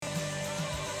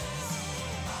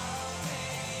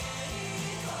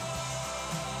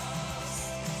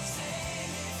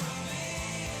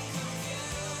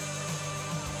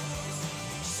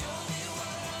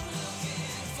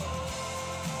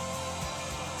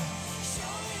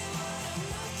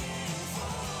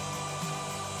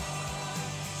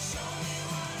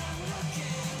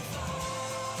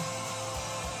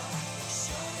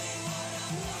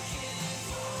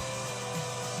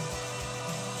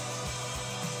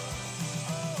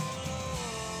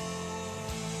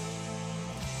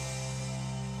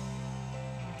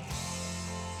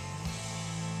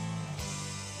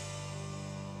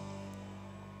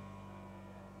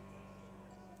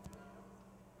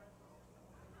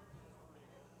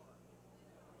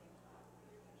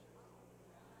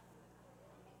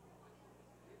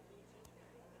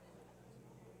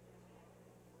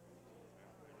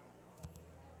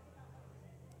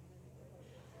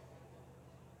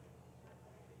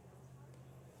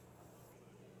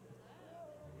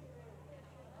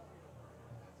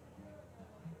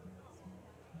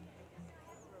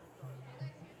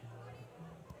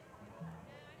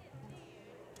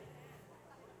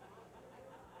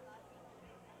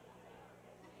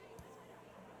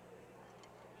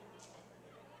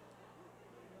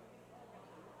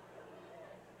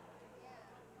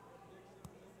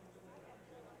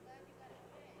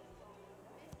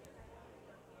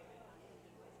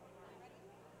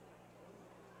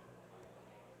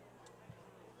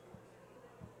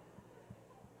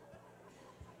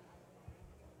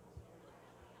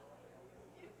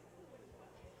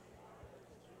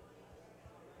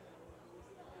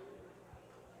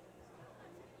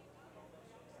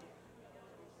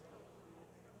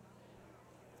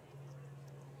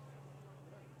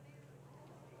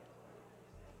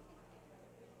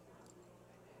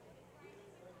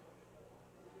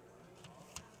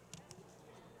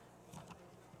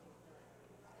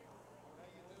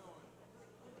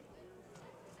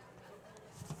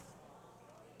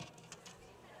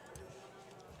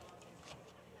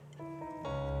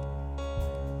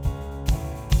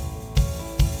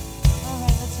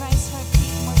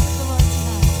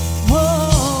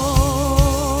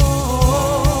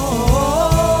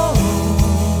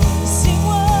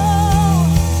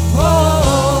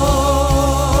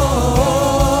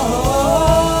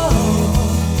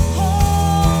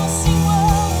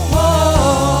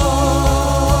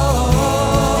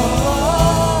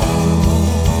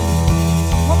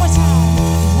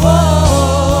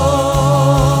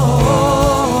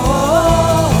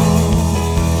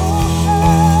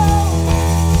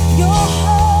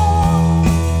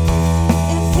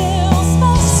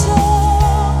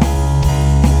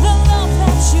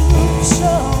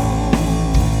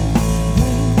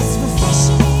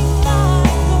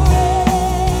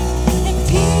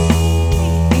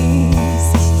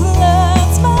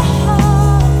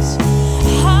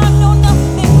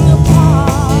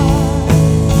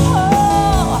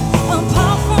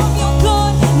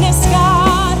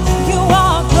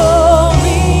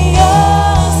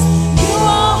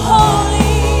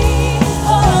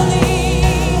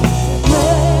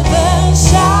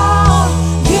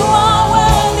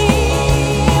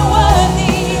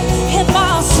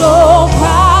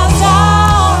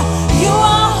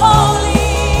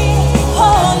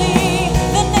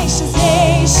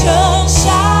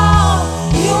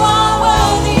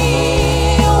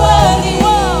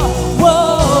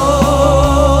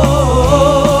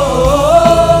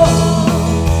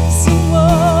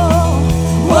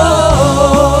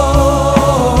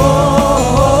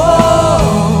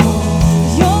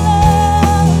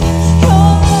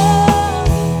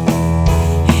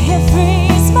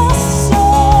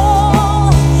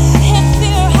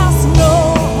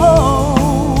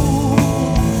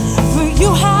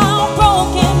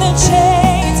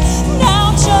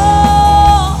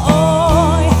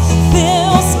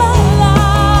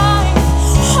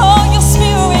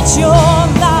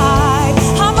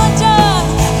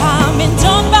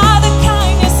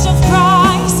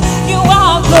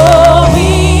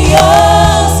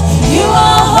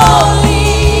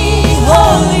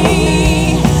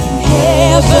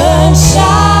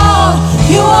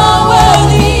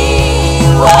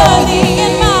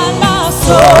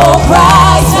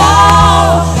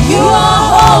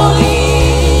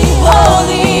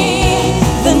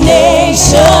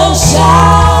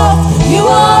shout, you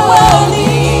are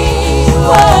worthy,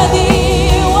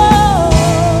 worthy. Whoa.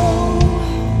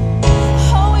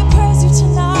 Oh, we praise you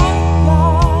tonight,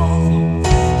 God.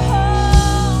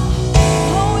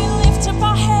 Oh, we lift up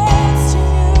our hands to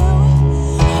you.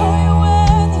 Oh, you're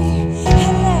worthy.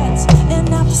 And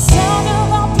at the sound of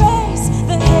our praise,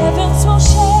 the heavens will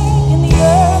shake and the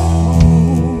earth will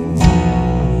move.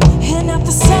 And at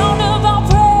the sound of our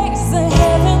praise, the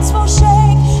heavens will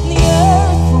shake and the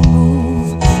earth will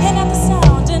move. And at the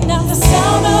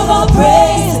sound of our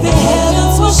praise, the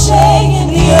heavens will shake and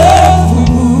the earth will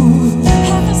move.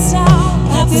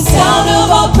 At the sound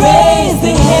of our praise,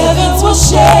 the heavens will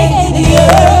shake and the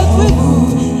earth will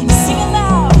move. Sing it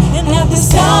loud. And at the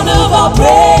sound of our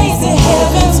praise, the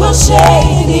heavens will shake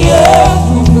and the earth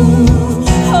will move.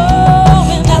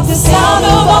 Oh, and at the sound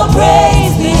of our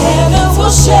praise, the heavens will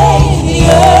shake and the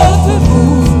earth will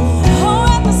move. Oh,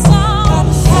 at the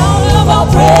sound of our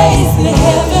praise, the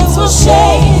heavens will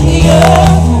shake and the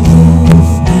earth will move.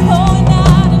 Oh, and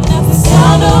at the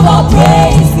sound of our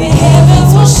praise, the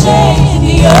heavens will shake and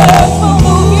the earth will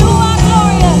move. You are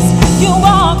glorious, you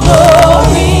are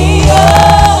glorious,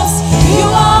 you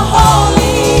are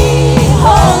holy,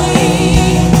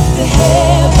 holy. The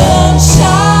heavens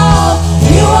shout,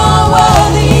 you are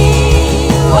worthy,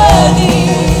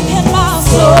 worthy. And my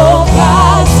soul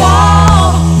cries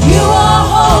out, you are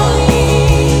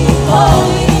holy,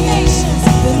 holy.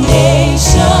 The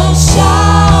nations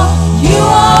shout, you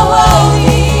are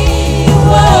worthy,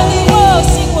 worthy. Whoa,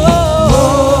 sing whoa,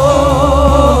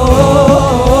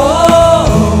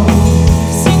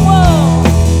 sing whoa,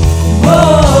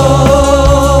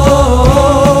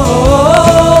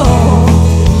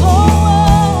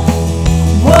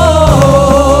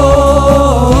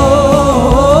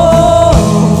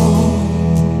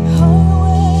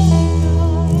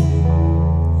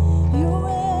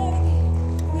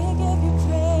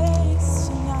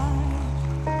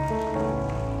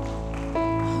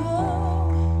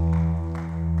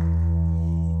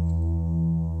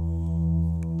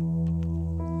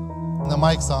 The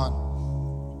mic's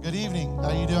on. Good evening. How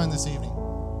are you doing this evening?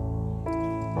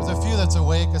 There's a few that's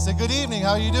awake. I said, good evening.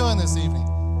 How are you doing this evening?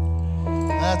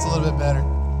 That's a little bit better.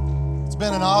 It's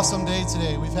been an awesome day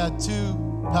today. We've had 2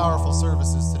 powerful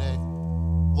services today.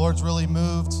 The Lord's really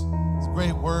moved. It's a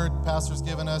great word Pastor's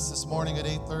given us this morning at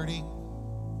 8:30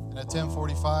 and at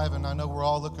 10:45, and I know we're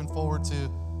all looking forward to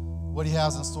what he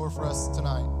has in store for us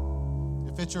tonight.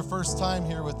 If it's your first time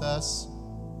here with us,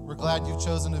 we're glad you've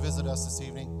chosen to visit us this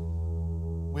evening.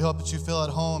 We hope that you feel at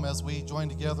home as we join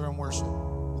together in worship.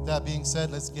 With that being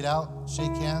said, let's get out,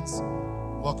 shake hands,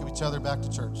 and welcome each other back to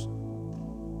church.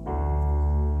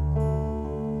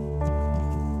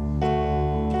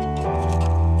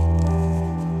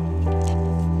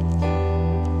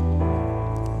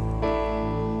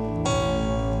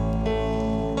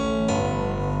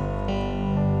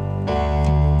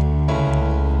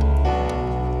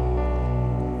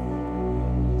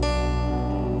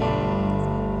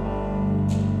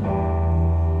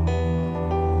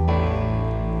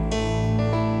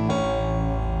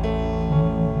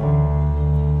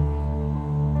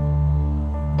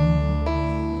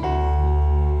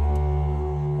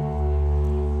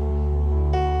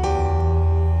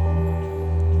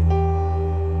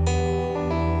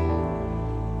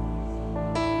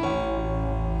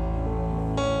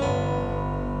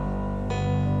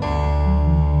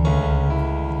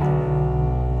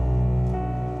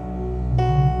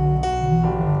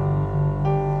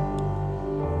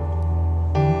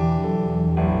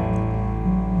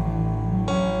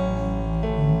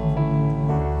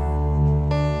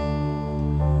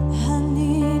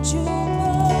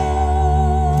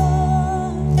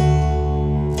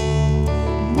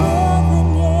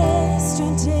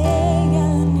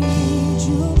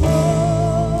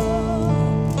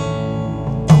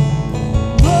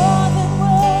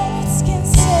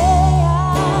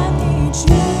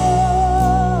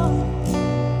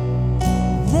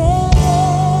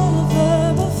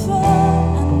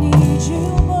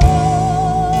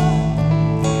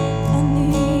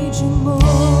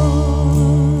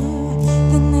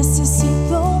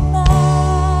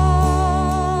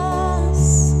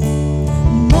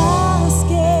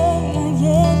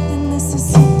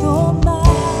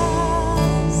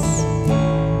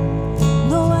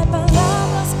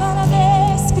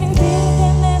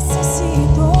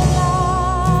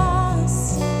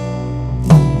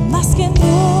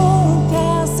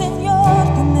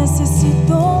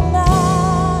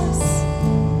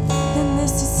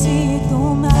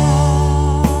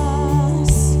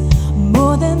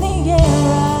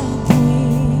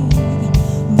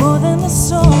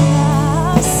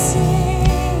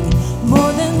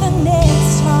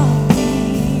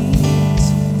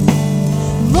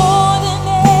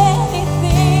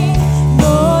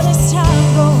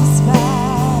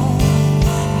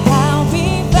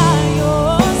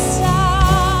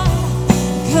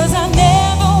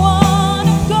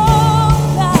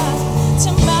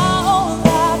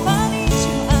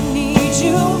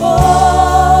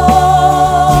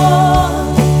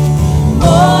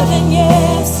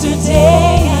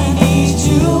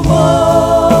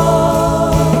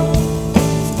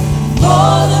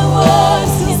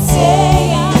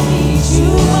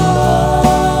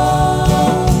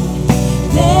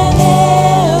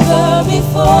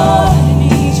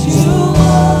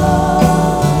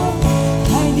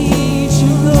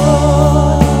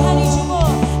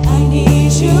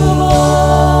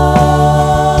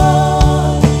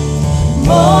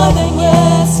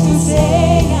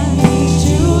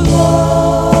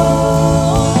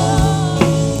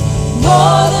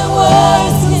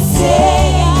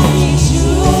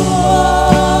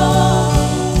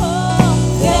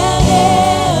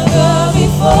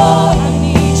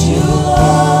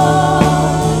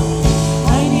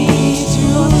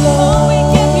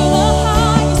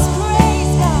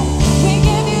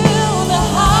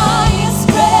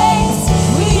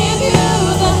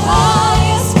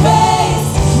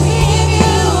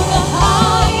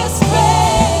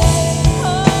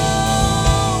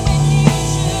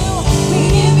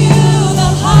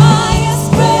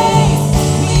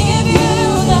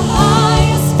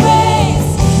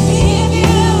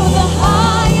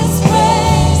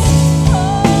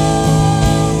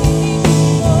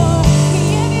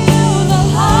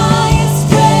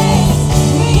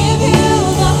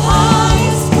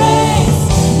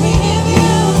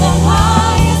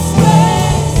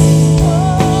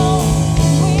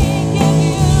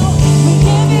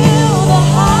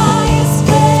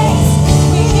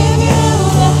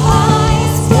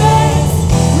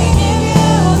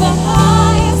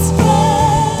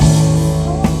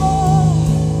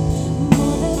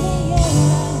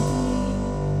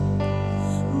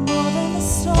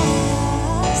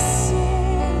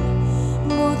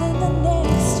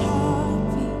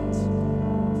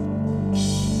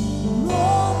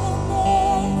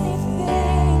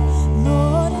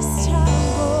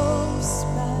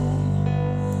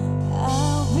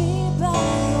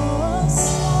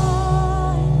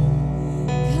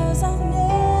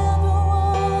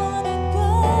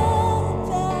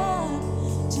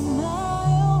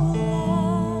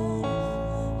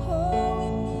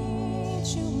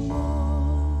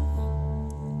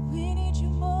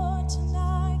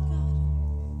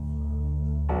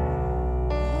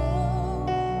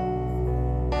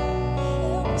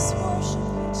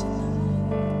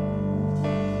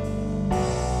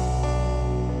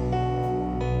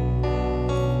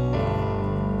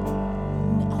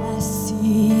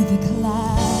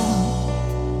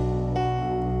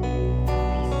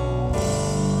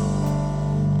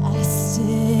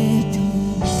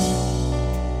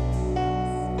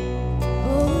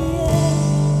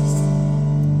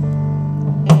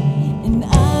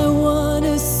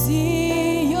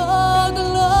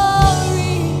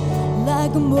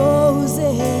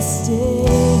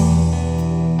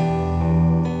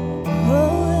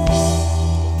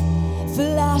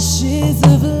 flashes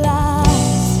of light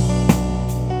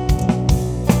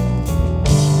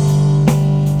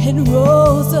and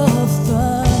rolls of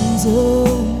thunder.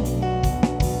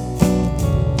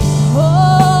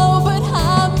 Oh, but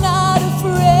I'm not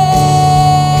afraid.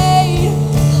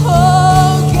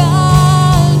 Oh,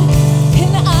 God,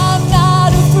 and I'm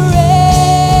not afraid.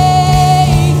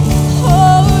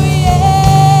 Oh,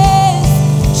 yes,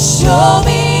 show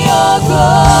me your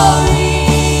glory.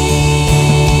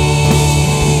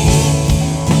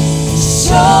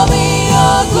 Show me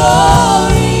your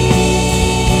glory.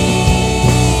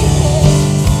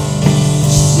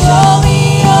 Show me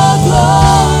your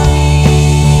glory.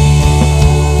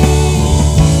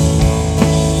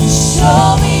 Show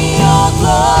me your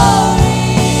glory.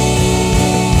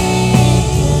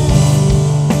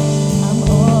 I'm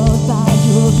awed by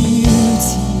your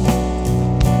beauty.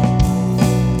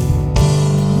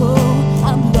 Oh,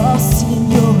 I'm lost in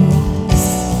your eyes.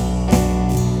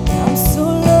 I'm so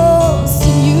lost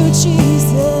in you,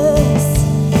 Jesus,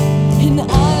 and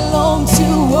I long to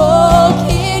walk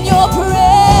in your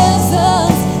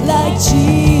presence like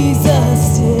Jesus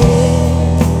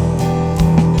did.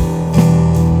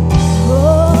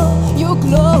 Oh, your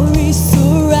glory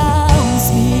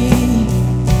surrounds me,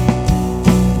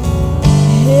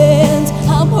 and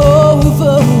I'm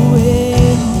overwhelmed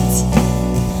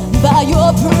by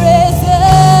your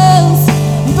presence,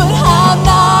 but I'm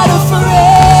not afraid.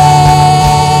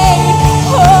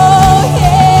 Oh,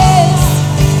 yes,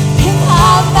 and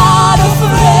I'm not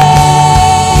afraid.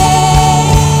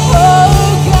 Oh,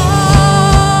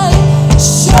 God,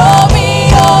 show me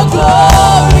your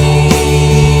glory.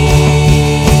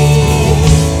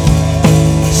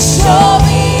 Show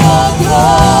me your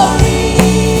glory.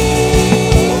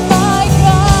 My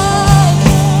God,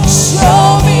 show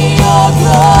me your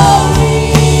glory.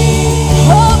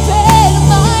 Open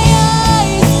my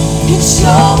eyes and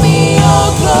show me your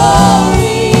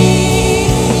glory.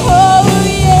 Oh,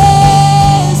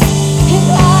 yes, and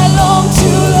I long to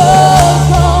look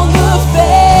on the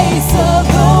face of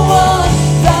the one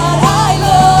that I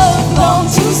love. Long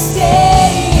to stay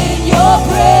in your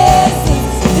presence.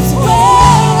 It's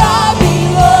where I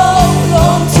belong.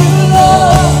 Long to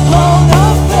look on the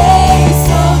face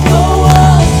of the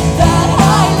one that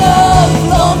I love.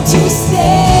 Long to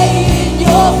stay in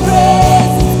your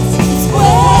presence. It's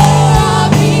where I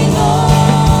belong.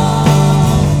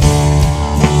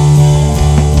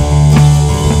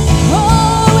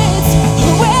 Oh, it's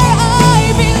where I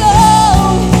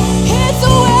belong. It's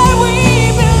where we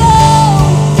belong.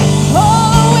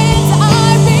 Oh, it's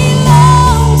I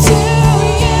belong to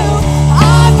you.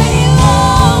 I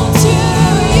belong to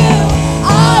you.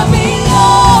 I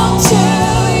belong to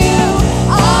you.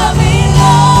 I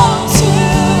belong to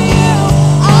you.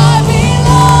 I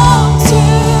belong to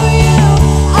you.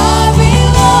 I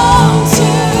belong to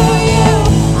you.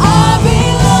 I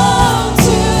belong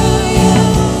to you.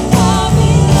 I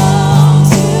belong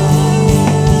to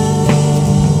you.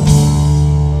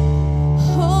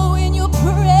 Oh, in your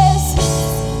presence,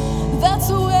 that's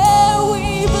where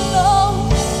we belong.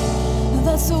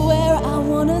 That's where I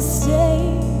wanna stay.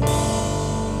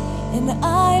 And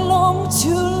I long to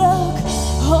look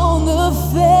on the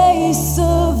face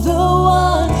of the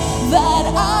one that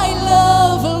I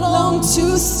love. Long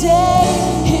to stay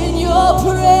in your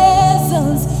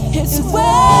presence. It's where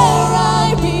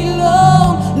I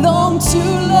belong. Long to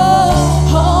look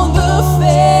on the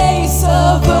face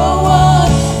of the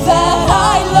one that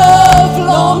I love.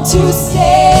 Long to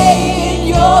stay in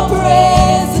your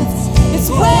presence. It's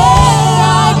where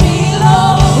I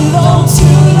belong. Long to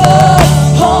look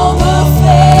on the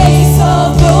face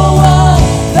of the one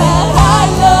that I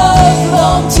love.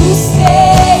 Long to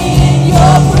stay in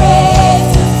your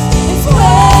presence. It's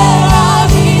where I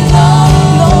belong.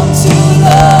 Long to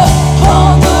look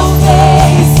on the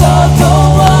face of the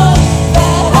one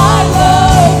that I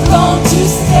love. Long to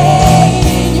stay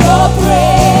in your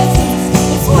presence.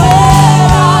 It's where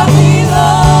I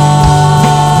belong.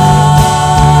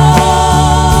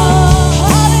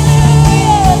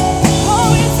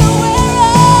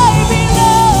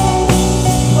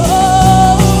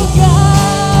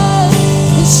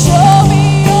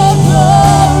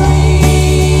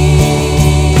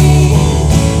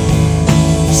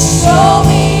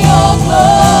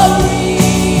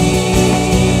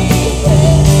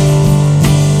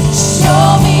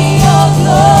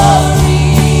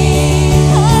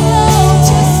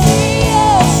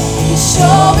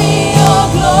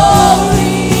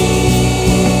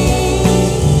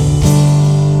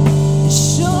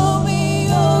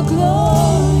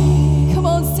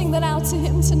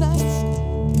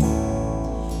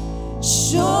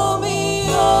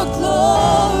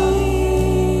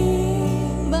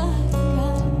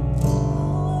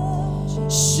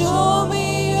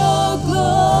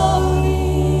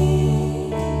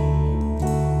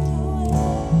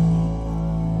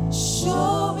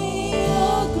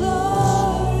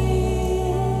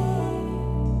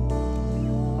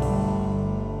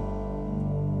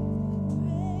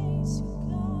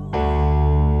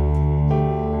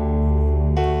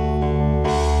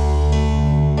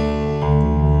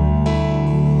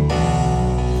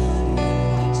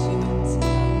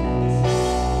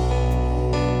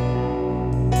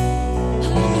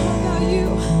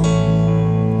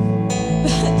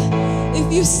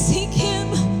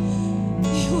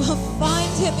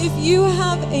 Him. If you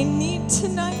have a need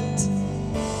tonight,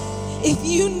 if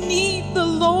you need the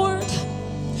Lord,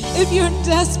 if you're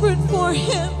desperate for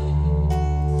Him,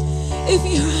 if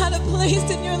you're at a place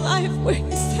in your life where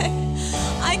you say,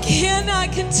 I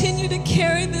cannot continue to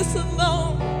carry this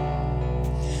alone,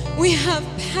 we have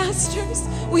pastors,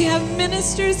 we have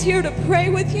ministers here to pray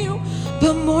with you,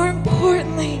 but more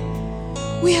importantly,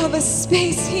 we have a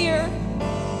space here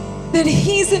that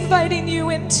He's inviting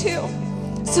you into.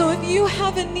 So if you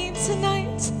have a need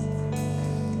tonight,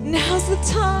 now's the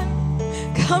time.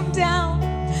 Come down,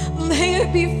 lay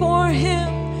it before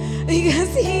Him,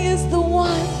 because He is the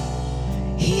one.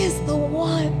 He is the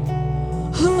one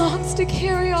who longs to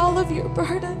carry all of your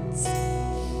burdens.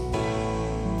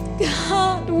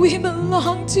 God, we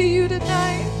belong to you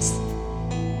tonight.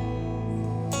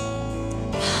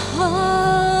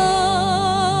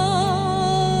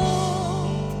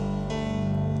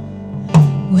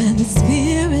 When the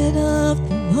Spirit of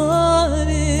the Lord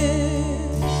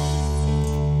is,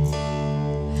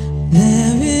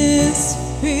 there is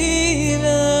freedom.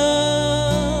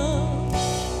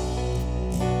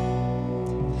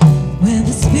 When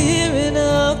the Spirit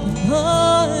of the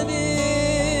Lord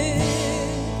is,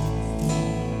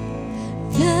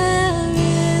 there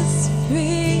is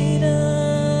freedom.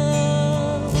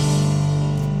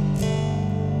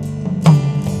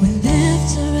 We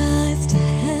lift our eyes to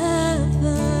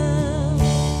heaven.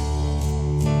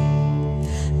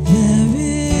 There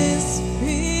is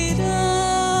freedom.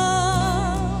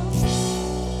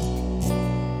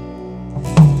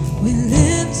 We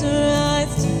lift our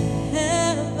eyes to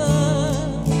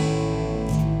heaven.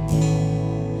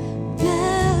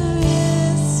 There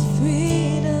is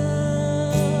freedom.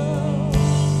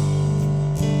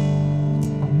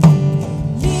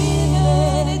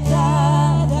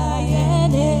 Libertad hay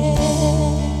en Él.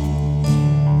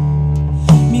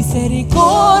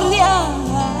 Misericordia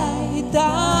hay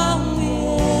también.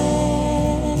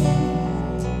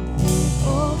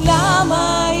 Oh,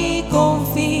 clama y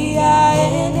confía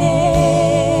en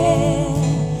Él.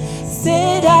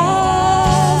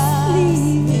 Serás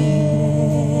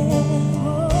libre.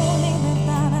 Oh,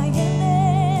 libertad hay en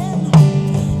Él.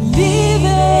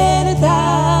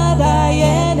 Libertad hay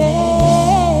en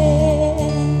Él.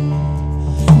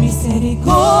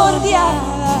 Misericordia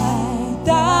hay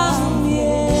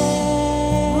también.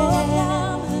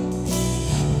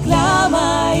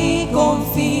 Clama y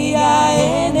confía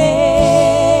en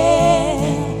Él.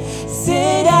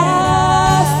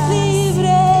 Serás libre.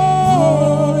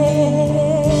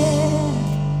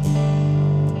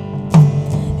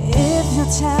 If you're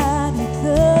tired and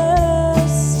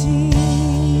thirsty,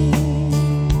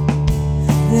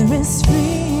 there is freedom.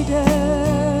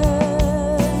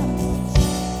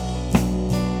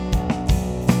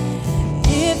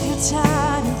 If you're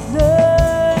tired and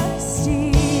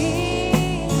thirsty,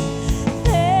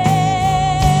 there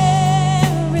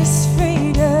is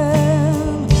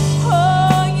freedom.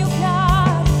 Oh, you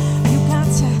got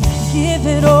to give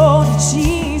it all to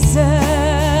Jesus.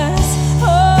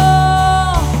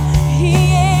 Oh, He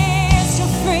is your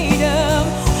freedom.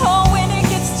 Oh, when it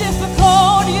gets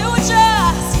difficult, you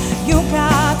got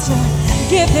to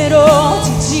give it all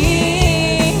to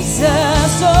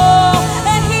Jesus. Oh,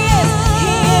 and He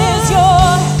is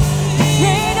your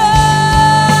freedom.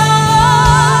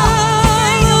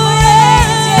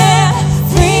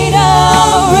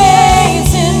 Freedom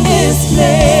reigns in this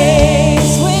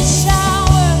place with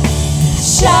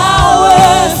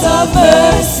showers of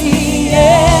mercy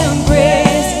and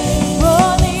grace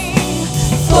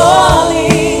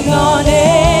falling on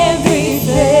every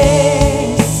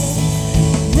face.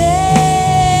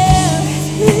 There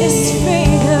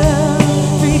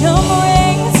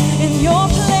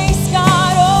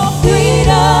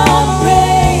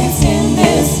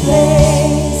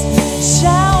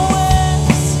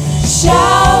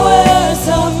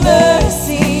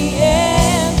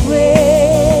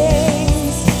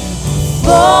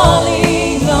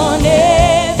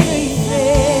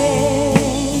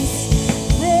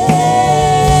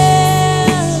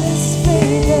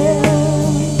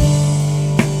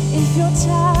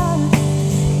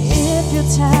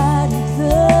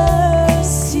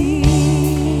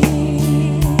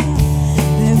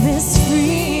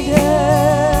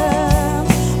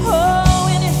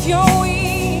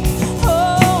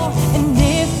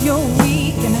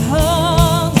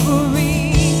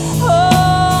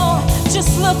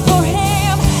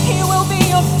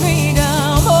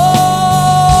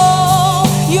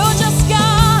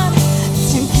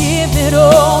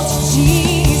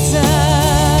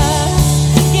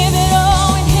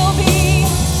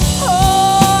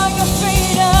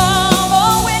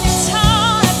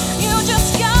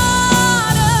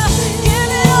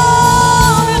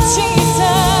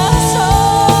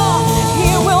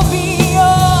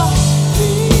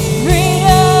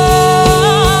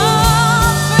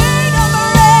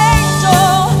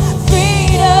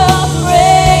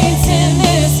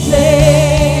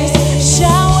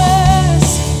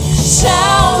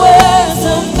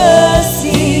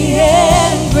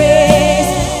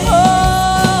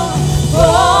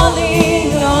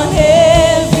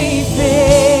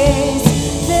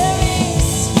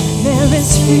There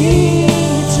is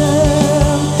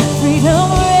freedom,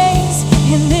 freedom reigns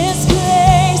in this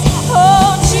place.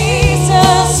 Oh,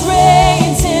 Jesus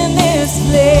reigns in this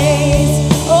place.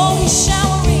 Oh, He's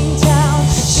showering down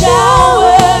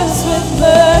showers with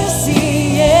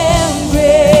mercy and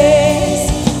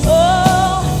grace.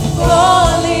 Oh,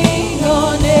 falling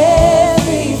on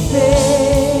every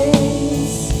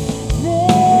face.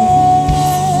 There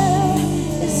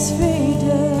is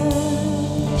freedom.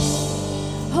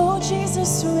 Oh,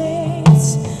 Jesus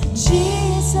reigns.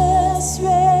 Jesus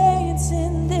reigns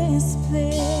in this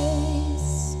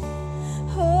place.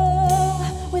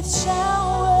 Oh, with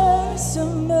showers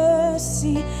of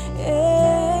mercy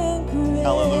and grace.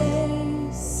 Hallelujah.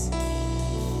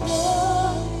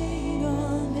 Falling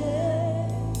on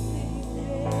every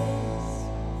face.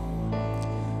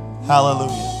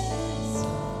 Hallelujah.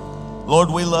 Lord,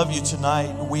 we love you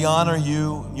tonight. We honor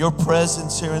you, your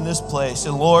presence here in this place.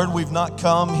 And Lord, we've not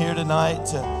come here tonight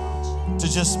to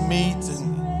just meet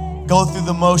and go through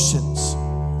the motions.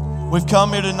 We've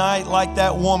come here tonight like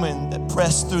that woman that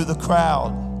pressed through the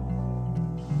crowd.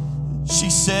 She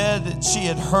said that she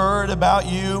had heard about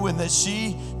you and that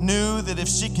she knew that if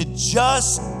she could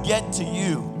just get to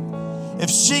you, if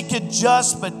she could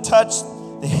just but touch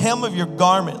the hem of your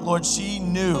garment, Lord, she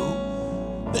knew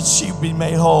that she'd be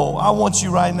made whole. I want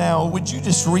you right now, would you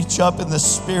just reach up in the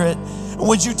Spirit and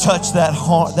would you touch that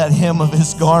hem of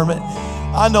His garment?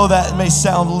 I know that may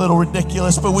sound a little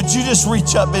ridiculous, but would you just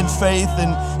reach up in faith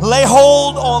and lay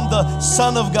hold on the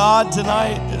Son of God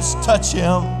tonight? Just touch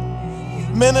Him.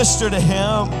 Minister to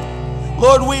Him.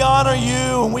 Lord, we honor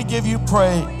you and we give you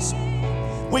praise.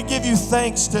 We give you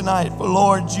thanks tonight, for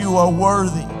Lord, you are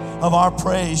worthy of our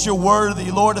praise. You're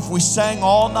worthy. Lord, if we sang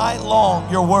all night long,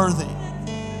 you're worthy.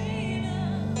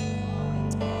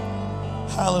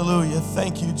 Hallelujah.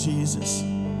 Thank you, Jesus.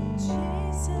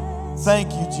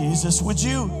 Thank you, Jesus. Would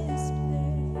you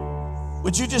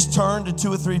just turn to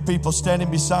 2 or 3 people standing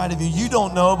beside of you? You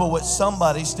don't know, but what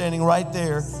somebody standing right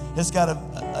there has got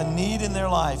a need in their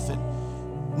life. And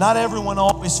not everyone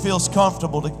always feels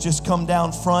comfortable to just come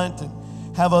down front and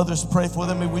have others pray for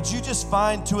them. And would you just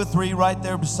find 2 or 3 right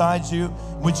there beside you?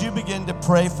 Would you begin to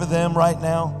pray for them right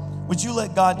now? Would you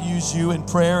let God use you in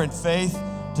prayer and faith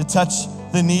to touch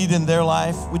the need in their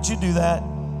life? Would you do that?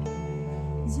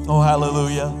 Oh,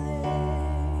 hallelujah.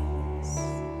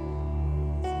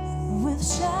 With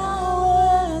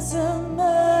showers of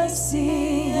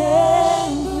mercy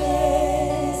and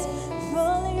grace,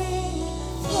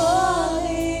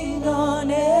 falling on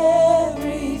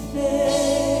every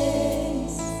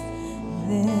face.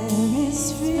 There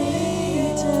is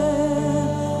freedom.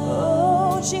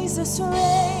 Oh, Jesus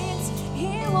reigns,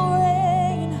 He will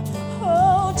reign.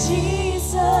 Oh,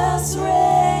 Jesus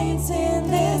reigns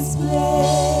in this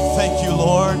place. Thank you,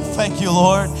 Lord. Thank you,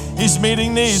 Lord. He's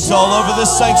meeting needs all over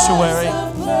this sanctuary. Showers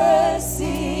of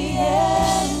mercy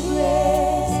and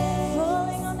grace,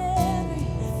 falling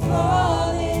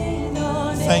on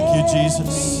every Thank you,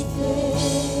 Jesus.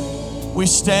 We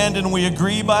stand and we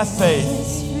agree by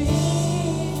faith.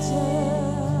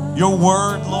 Your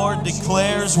word, Lord,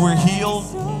 declares we're healed.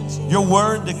 Your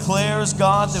word declares,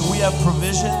 God, that we have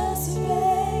provision.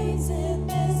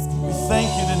 We thank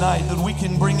you tonight that we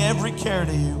can bring every care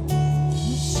to you.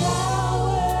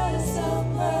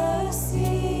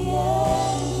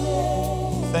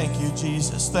 Thank you,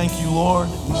 Jesus. Thank you, Lord.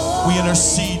 We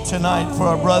intercede tonight for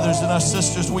our brothers and our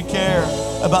sisters. We care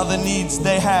about the needs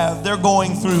they have, they're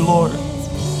going through, Lord.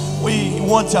 We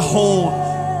want to hold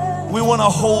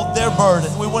their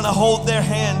burden. We want to hold their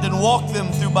hand and walk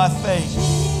them through by faith.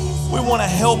 We want to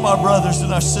help our brothers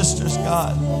and our sisters,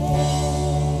 God.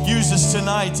 Use us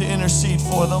tonight to intercede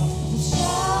for them.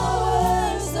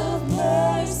 Showers of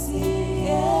mercy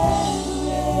and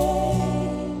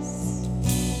grace,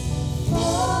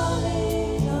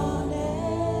 falling on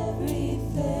every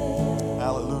face.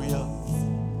 Hallelujah.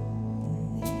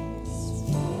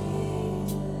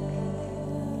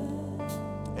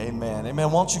 Amen.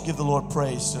 Amen. Why don't you give the Lord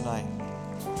praise tonight?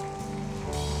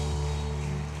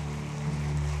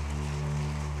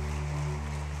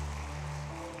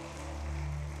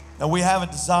 Now, we have a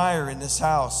desire in this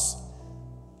house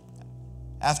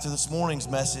after this morning's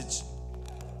message.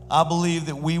 I believe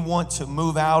that we want to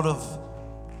move out of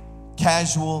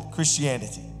casual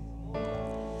Christianity.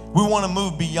 We want to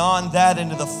move beyond that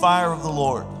into the fire of the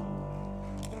Lord.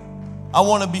 I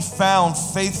want to be found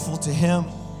faithful to Him.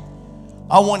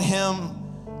 I want Him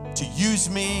to use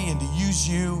me and to use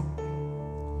you.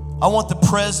 I want the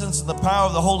presence and the power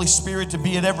of the Holy Spirit to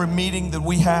be at every meeting that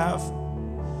we have.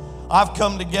 I've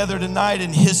come together tonight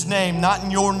in His name, not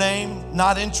in your name,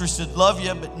 not interested. Love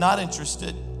you, but not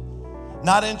interested.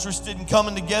 not interested in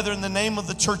coming together in the name of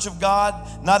the church of God,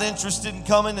 not interested in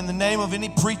coming in the name of any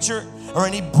preacher or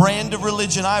any brand of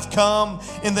religion. I've come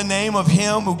in the name of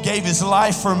Him who gave His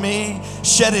life for me,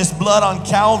 shed His blood on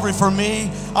Calvary for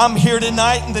me. I'm here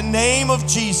tonight in the name of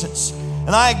Jesus.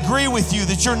 And I agree with you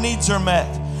that your needs are met.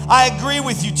 I agree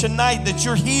with you tonight that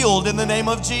you're healed in the name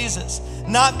of Jesus.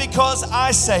 Not because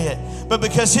I say it, but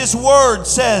because His word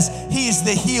says He's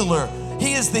the healer.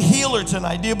 He is the healer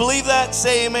tonight. Do you believe that?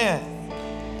 Say amen.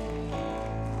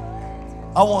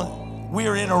 We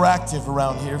are interactive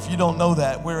around here. If you don't know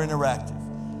that, we're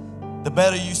interactive. The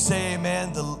better you say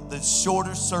amen, the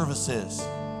shorter service is.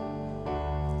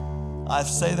 I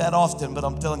say that often, but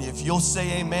I'm telling you, if you'll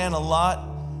say amen a lot,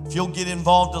 if you'll get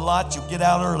involved a lot, you'll get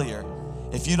out earlier.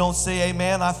 If you don't say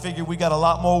amen, I figure we got a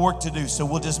lot more work to do, so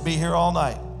we'll just be here all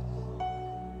night.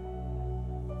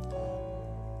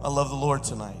 I love the Lord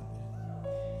tonight.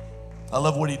 I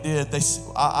love what He did.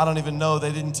 I don't even know.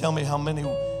 They didn't tell me how many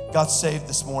got saved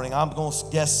this morning. I'm going to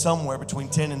guess somewhere between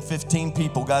 10 and 15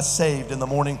 people got saved in the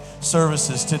morning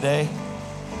services today.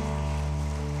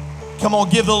 Come on,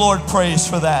 give the Lord praise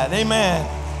for that. Amen.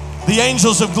 The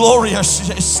angels of glory are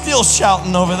still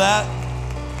shouting over that.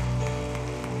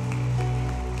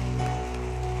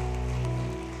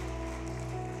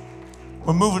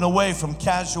 We're moving away from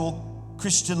casual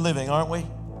Christian living, aren't we?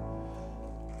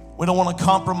 We don't want to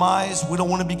compromise. We don't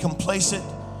want to be complacent.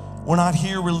 We're not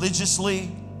here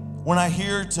religiously. We're not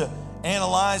here to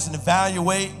analyze and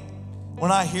evaluate. We're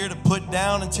not here to put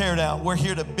down and tear down. We're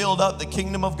here to build up the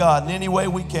kingdom of God in any way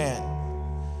we can.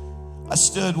 I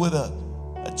stood with a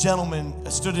gentleman, I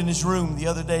stood in his room the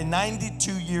other day,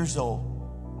 92 years old.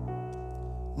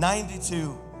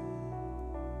 92.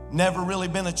 Never really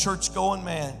been a church-going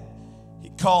man. He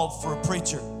called for a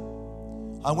preacher.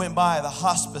 I went by the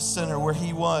hospice center where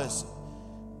he was.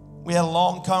 We had a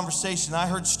long conversation. I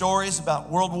heard stories about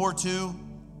World War II.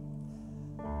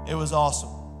 It was awesome.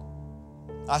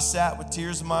 I sat with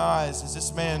tears in my eyes as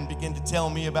this man began to tell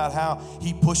me about how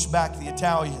he pushed back the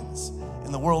Italians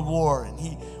in the World War, and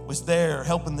he was there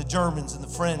helping the Germans and the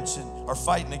French, or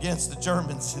fighting against the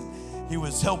Germans, and he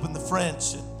was helping the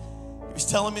French, and he was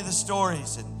telling me the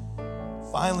stories. And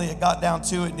finally I got down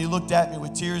to it, and he looked at me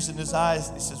with tears in his eyes,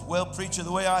 and he says, "Well, preacher,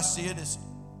 the way I see it is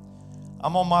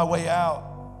I'm on my way out."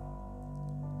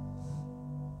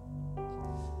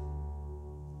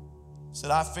 Said,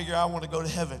 "I figure I want to go to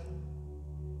heaven."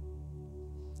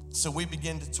 So we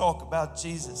began to talk about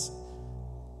Jesus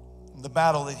and the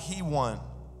battle that He won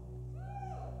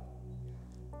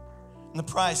and the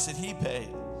price that He paid.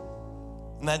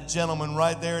 And that gentleman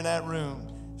right there in that room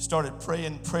started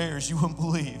praying prayers you wouldn't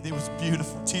believe. It was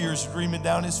beautiful, tears streaming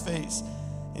down his face.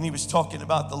 And he was talking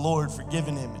about the Lord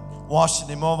forgiving him and washing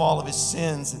him of all of his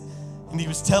sins. And he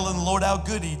was telling the Lord how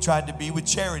good He tried to be with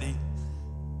charity.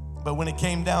 But when it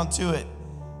came down to it,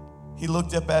 he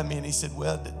looked up at me and he said,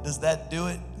 "Well, does that do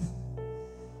it?"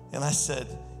 And I said,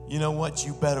 "You know what?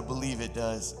 You better believe it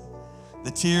does."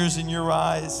 The tears in your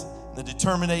eyes, the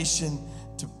determination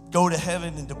to go to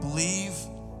heaven and to believe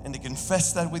and to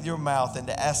confess that with your mouth and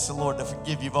to ask the Lord to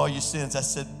forgive you of all your sins. I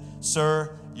said,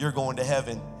 "Sir, you're going to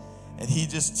heaven." And he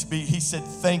said,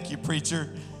 "Thank you,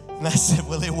 preacher." And I said,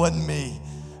 "Well, it wasn't me."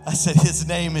 I said, "His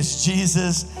name is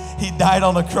Jesus. He died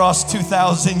on the cross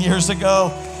 2,000 years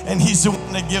ago, and He's the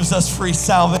one that gives us free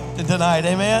salvation tonight."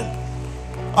 Amen.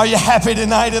 Are you happy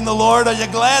tonight in the Lord? Are you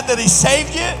glad that He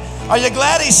saved you? Are you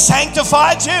glad He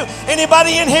sanctified you?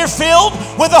 Anybody in here filled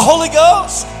with the Holy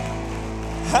Ghost?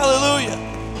 Hallelujah.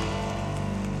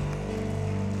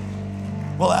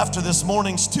 Well, after this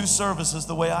morning's 2 services,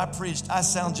 the way I preached, I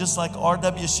sound just like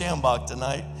R.W. Shambach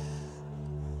tonight.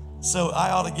 So I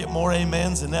ought to get more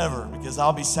amens than ever, because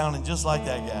I'll be sounding just like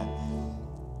that guy.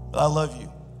 But I love you,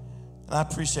 and I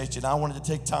appreciate you. And I wanted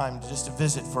to take time just to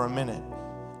visit for a minute,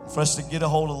 for us to get a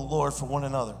hold of the Lord for one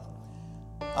another.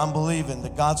 I'm believing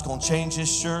that God's going to change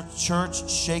His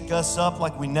church, shake us up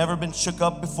like we've never been shook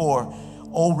up before.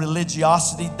 Old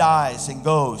religiosity dies and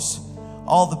goes.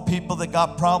 All the people that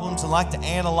got problems and like to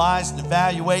analyze and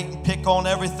evaluate and pick on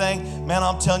everything, man,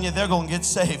 I'm telling you, they're going to get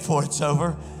saved before it's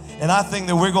over. And I think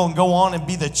that we're going to go on and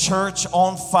be the church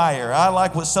on fire. I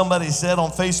like what somebody said on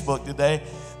Facebook today.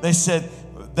 They said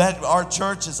that our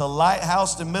church is a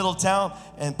lighthouse in Middletown,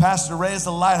 and Pastor Ray is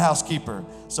the lighthouse keeper.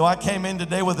 So I came in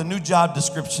today with a new job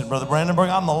description, Brother Brandenburg.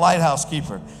 I'm the lighthouse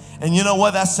keeper. And you know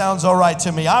what? That sounds all right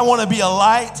to me. I want to be a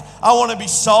light. I want to be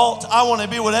salt. I want to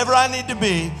be whatever I need to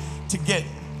be to get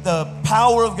the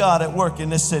power of God at work in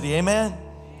this city. Amen?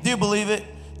 Do you believe it?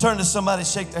 Turn to somebody,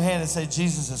 shake their hand, and say,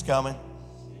 "Jesus is coming."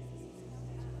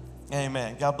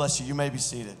 Amen. God bless you. You may be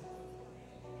seated.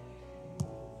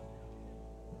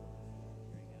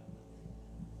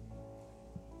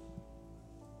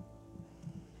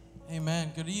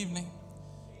 Amen. Good evening.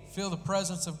 Feel the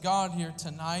presence of God here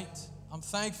tonight. I'm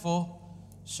thankful.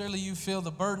 Surely you feel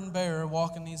the burden bearer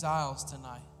walking these aisles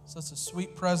tonight. Such a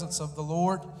sweet presence of the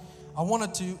Lord. I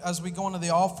wanted to, as we go into the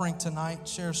offering tonight,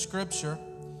 share scripture.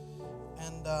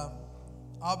 And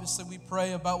obviously we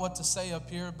pray about what to say up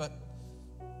here, but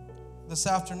this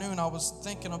afternoon I was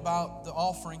thinking about the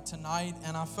offering tonight,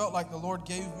 and I felt like the Lord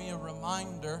gave me a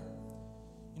reminder.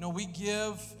 You know, we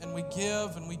give and we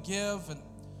give and we give, and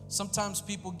sometimes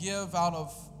people give out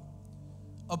of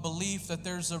a belief that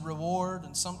there's a reward,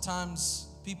 and sometimes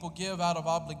people give out of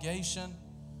obligation.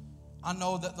 I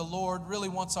know that the Lord really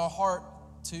wants our heart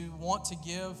to want to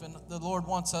give, and the Lord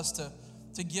wants us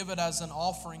to give it as an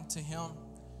offering to Him.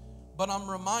 But I'm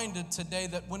reminded today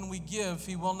that when we give,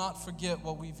 He will not forget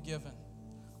what we've given.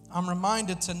 I'm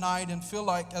reminded tonight and feel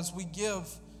like as we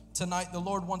give tonight, the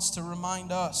Lord wants to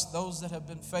remind us, those that have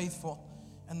been faithful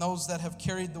and those that have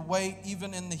carried the weight,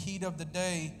 even in the heat of the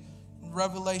day. In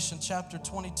Revelation chapter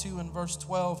 22 and verse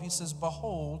 12, He says,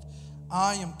 "Behold,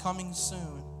 I am coming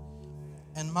soon,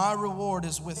 and my reward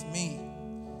is with me,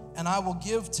 and I will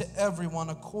give to everyone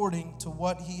according to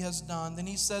what he has done." Then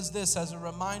He says this as a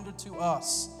reminder to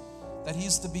us that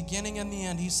He's the beginning and the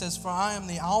end. He says, "For I am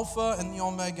the Alpha and the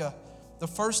Omega, the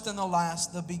first and the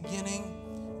last, the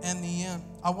beginning and the end."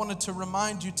 I wanted to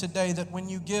remind you today that when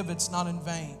you give, it's not in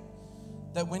vain.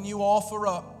 That when you offer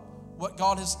up what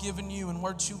God has given you and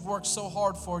what you've worked so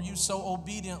hard for, you so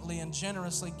obediently and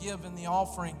generously give in the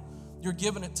offering, you're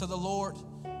giving it to the Lord.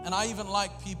 And I even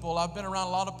like people, I've been around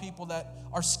a lot of people that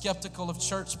are skeptical of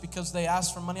church because they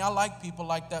ask for money. I like people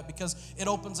like that because it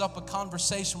opens up a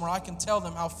conversation where I can tell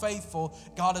them how faithful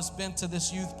God has been to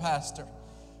this youth pastor.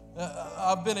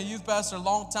 I've been a youth pastor a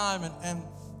long time,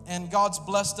 and God's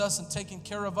blessed us and taken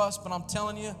care of us, but I'm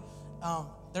telling you,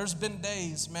 there's been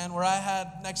days, man, where I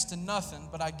had next to nothing,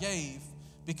 but I gave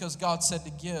because God said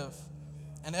to give.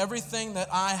 And everything that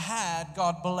I had,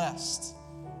 God blessed.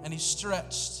 And He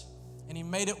stretched. And He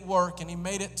made it work. And He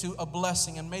made it to a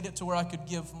blessing. And made it to where I could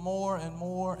give more and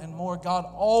more and more. God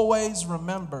always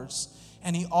remembers.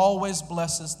 And He always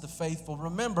blesses the faithful.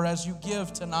 Remember, as you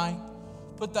give tonight,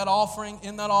 put that offering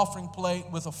in that offering plate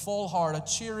with a full heart, a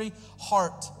cheery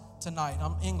heart tonight.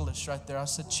 I'm English right there. I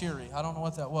said cheery. I don't know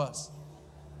what that was.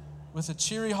 With a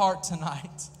cheery heart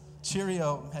tonight.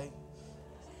 Cheerio, hey.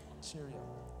 Cheerio.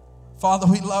 Father,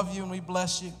 we love You and we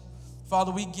bless You.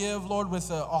 Father, we give, Lord,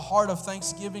 with a heart of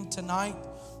thanksgiving tonight.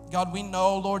 God, we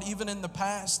know, Lord, even in the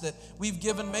past that we've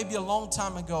given maybe a long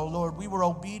time ago, Lord, we were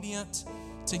obedient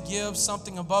to give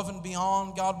something above and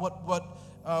beyond, God, what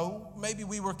maybe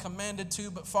we were commanded to,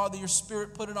 but Father, Your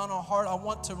Spirit put it on our heart. I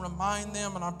want to remind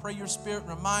them, and I pray Your Spirit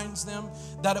reminds them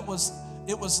that it was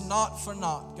not for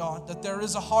naught, God, that there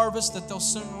is a harvest that they'll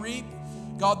soon reap.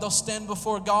 God, they'll stand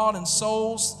before God, and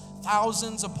souls,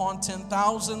 thousands upon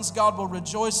 10,000s, God, will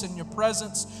rejoice in Your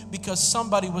presence because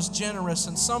somebody was generous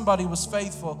and somebody was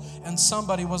faithful and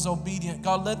somebody was obedient.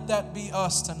 God, let that be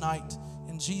us tonight.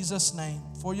 In Jesus' name,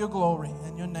 for Your glory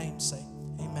and Your name's sake.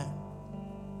 Amen.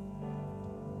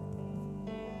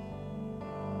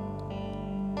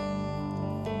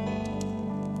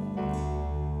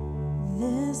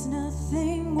 There's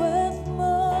nothing worth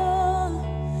more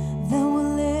that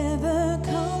will ever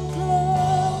come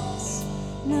close.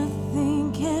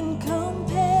 Nothing can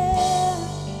compare.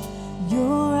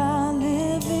 You're our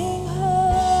living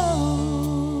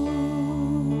hope.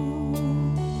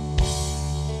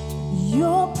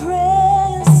 Your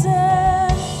presence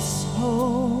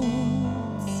holds.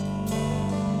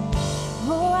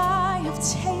 Oh, I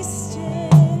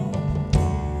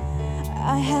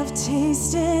have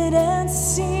tasted and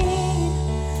seen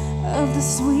of the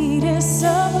sweetest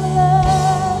of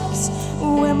loves,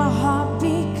 where my heart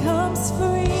becomes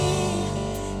free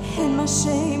and my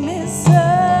shame is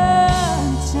undone.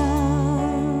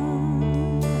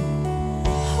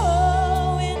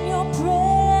 Oh, in Your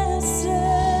presence,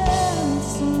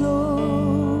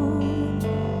 Lord,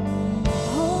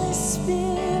 Holy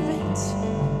Spirit,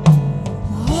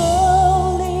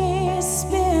 Holy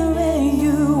Spirit,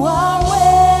 You are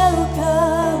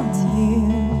welcomed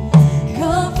here.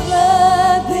 Come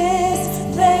flood this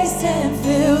place and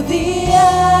fill the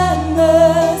atmosphere.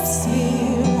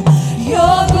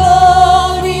 Your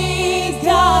glory,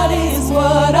 God, is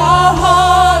what our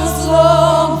hearts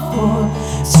long for,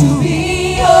 to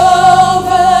be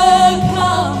overcome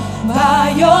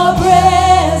by Your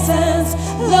presence,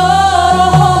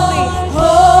 Lord.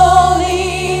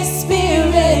 Holy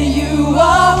Spirit, You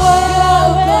are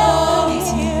welcomed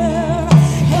here.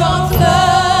 Come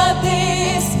flood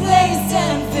this place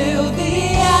and fill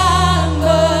the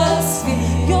atmosphere.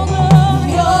 Your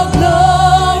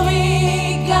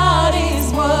glory, God,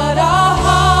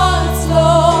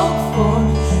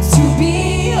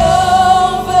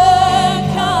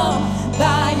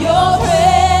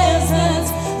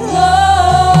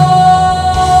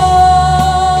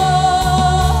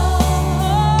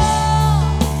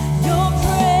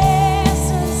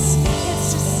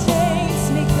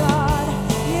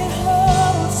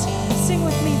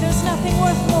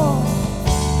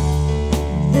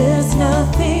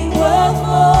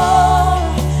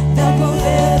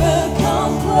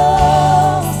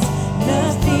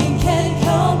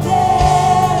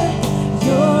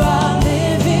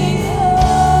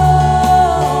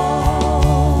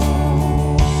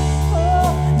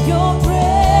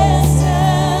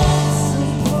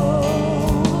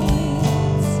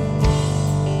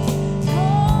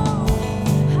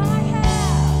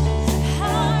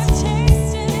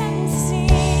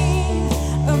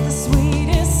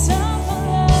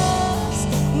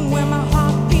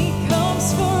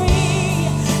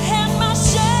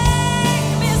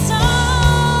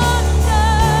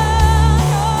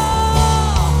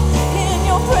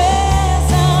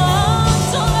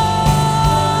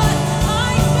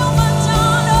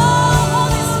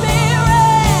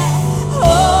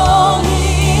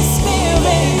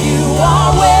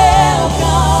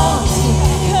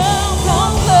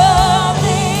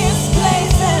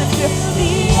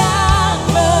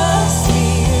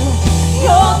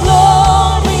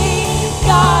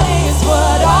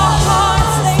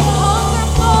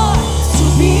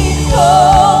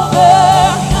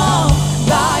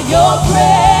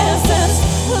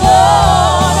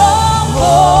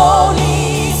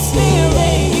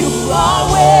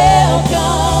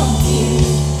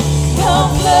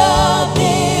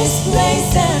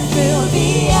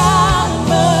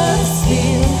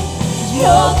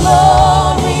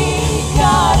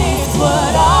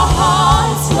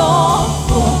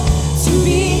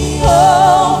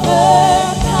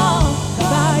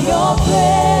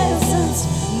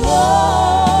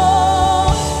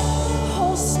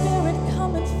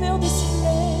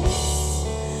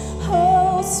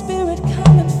 Spirit,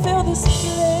 come and fill this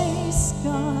place,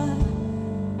 God.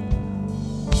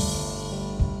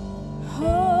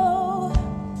 Oh,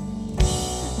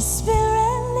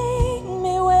 Spirit, lead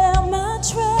me where my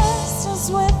trust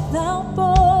is without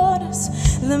borders.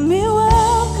 Let me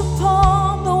walk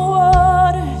upon the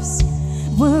waters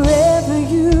wherever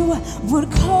you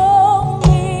would call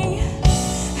me,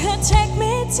 and take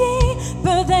me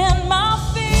deeper than my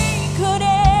feet could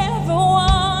ever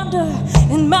wander,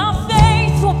 and my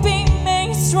faith will be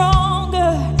made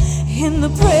stronger in the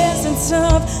presence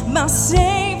of my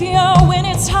Savior. When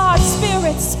it's hard,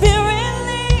 Spirit, Spirit,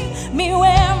 lead me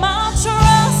where my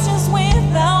trust is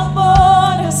without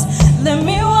borders. Let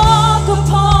me walk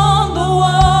upon the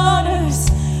waters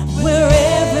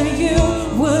wherever you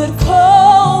would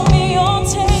call me. Oh,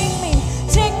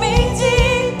 take me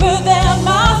deeper than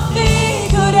my feet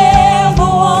could ever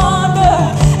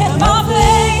wander, and my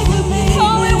faith will be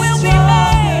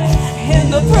made in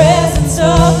the presence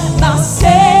of my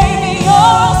Savior.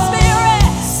 Oh, Spirit,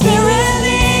 Spirit,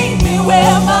 lead me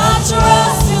where my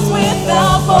trust is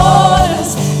without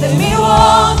borders. Let me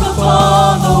walk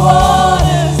upon the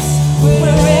waters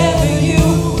wherever you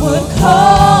would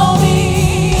call me.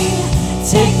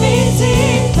 Take me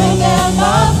deeper than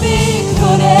my feet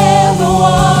could ever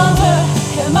wander,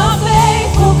 and my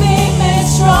faith will be made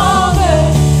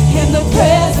stronger in the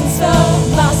presence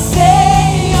of my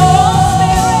Savior.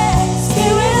 Spirit,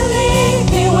 Spirit, lead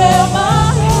me where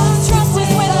my trust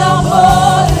is without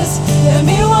borders. Let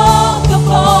me walk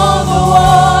upon the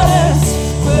waters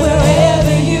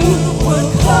wherever you would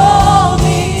call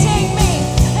me.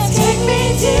 Take me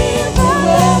deeper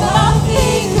where my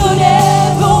feet could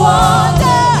ever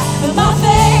wander, and my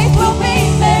faith will be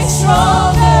made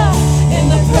stronger in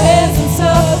the presence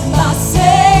of my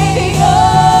Savior.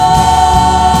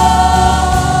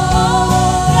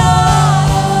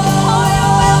 Oh,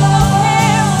 you're welcome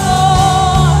here,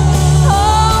 Lord.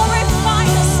 Oh,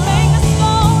 refine us, make us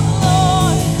known,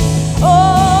 Lord.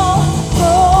 Oh,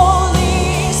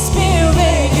 Holy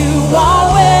Spirit, you are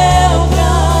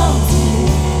welcome.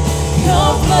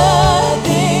 Come flood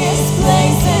this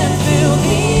place and fill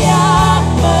the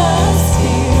atmosphere.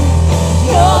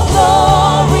 Your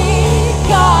glory,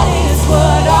 God, is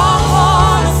what our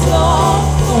hearts long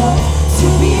for. To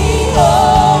be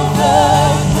overcome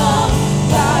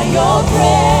by your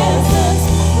presence,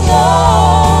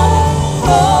 Lord.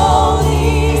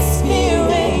 Holy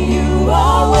Spirit, you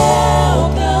are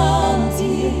welcome,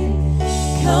 dear.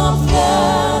 Come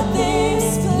flood this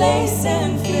place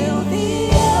and fill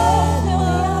the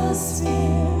atmosphere.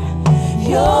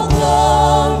 Your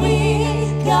glory,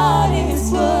 God,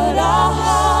 is what our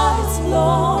hearts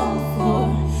long for.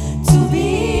 To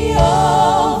be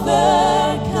overcome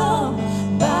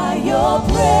by your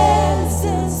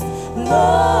presence,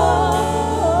 Lord.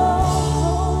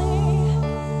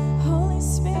 Holy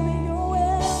Spirit, you're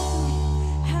welcome.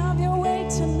 Have your way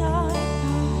tonight,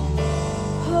 God.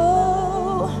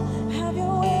 Oh, have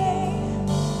your way,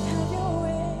 have your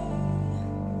way.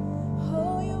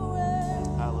 Oh, you're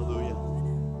welcome. Hallelujah.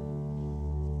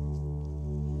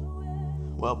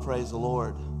 Well, praise the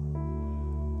Lord.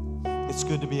 It's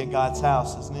good to be in God's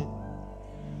house, isn't it?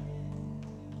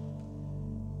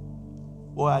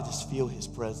 Boy, I just feel his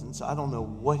presence. I don't know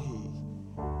what he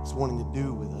is wanting to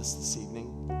do with us this evening.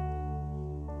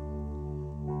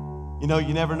 You know,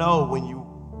 you never know when you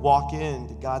walk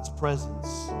into God's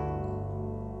presence.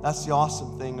 That's the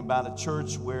awesome thing about a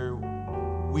church where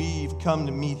we've come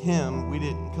to meet him. We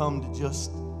didn't come to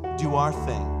just do our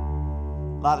thing.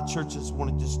 A lot of churches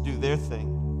want to just do their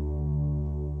thing.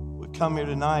 We come here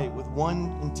tonight with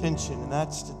one intention, and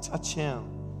that's to touch him,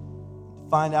 to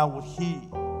find out what he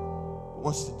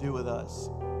wants to do with us.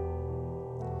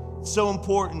 It's so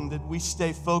important that we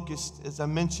stay focused, as I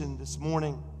mentioned this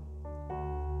morning.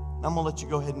 I'm going to let you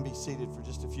go ahead and be seated for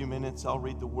just a few minutes. I'll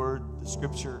read the word, the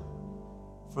scripture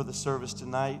for the service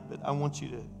tonight, but I want you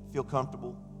to feel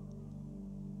comfortable.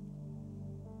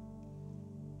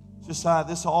 Josiah,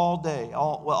 this all day,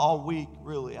 all week,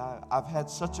 really, I've had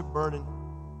such a burden.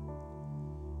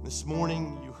 This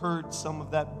morning, you heard some of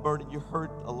that burden. You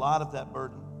heard a lot of that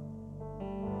burden.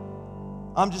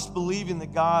 I'm just believing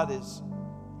that God is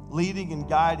leading and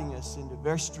guiding us into a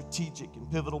very strategic and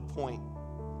pivotal point.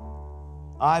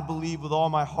 I believe with all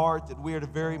my heart that we are at a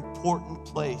very important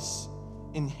place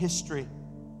in history.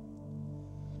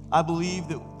 I believe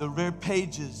that the very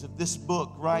pages of this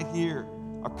book right here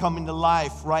are coming to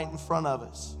life right in front of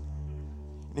us.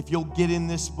 And if you'll get in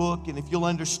this book and if you'll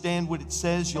understand what it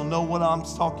says, you'll know what I'm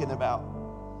talking about.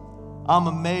 I'm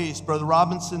amazed, Brother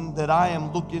Robinson, that I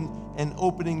am looking and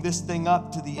opening this thing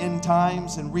up to the end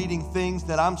times and reading things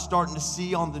that I'm starting to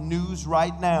see on the news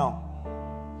right now.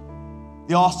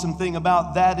 The awesome thing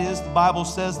about that is the Bible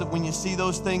says that when you see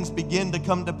those things begin to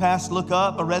come to pass, look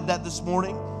up. I read that this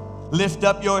morning. Lift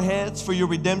up your heads, for your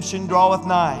redemption draweth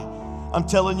nigh. I'm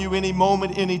telling you, any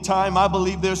moment, any time, I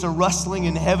believe there's a rustling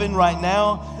in heaven right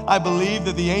now. I believe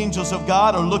that the angels of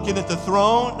God are looking at the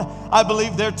throne. I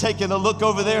believe they're taking a look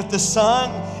over there at the sun,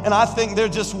 and I think they're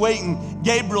just waiting.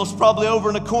 Gabriel's probably over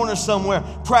in a corner somewhere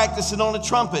practicing on a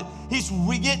trumpet. He's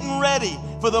getting ready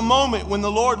for the moment when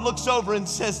the Lord looks over and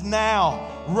says,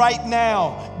 now, right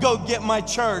now, go get my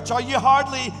church. Are you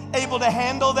hardly able to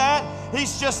handle that?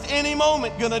 He's just any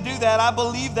moment going to do that. I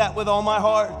believe that with all my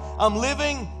heart. I'm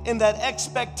living in that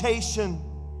expectation.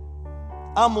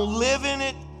 I'm going to live in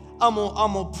it. I'm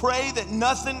going to pray that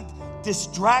nothing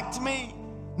distract me,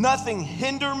 nothing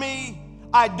hinder me.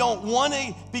 I don't want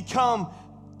to become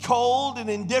cold and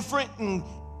indifferent and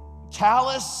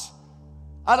callous.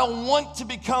 I don't want to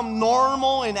become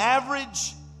normal and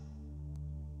average.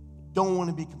 Don't want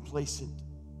to be complacent.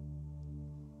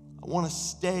 I want to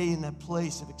stay in that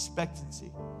place of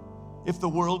expectancy. If the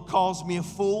world calls me a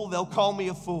fool, they'll call me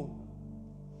a fool.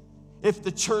 If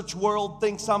the church world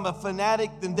thinks I'm a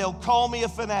fanatic, then they'll call me a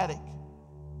fanatic.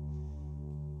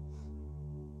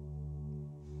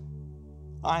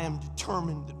 I am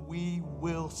determined that we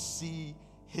will see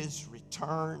his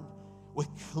return with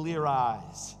clear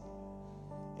eyes.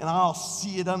 And I'll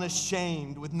see it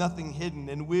unashamed with nothing hidden,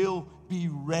 and we'll be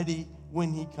ready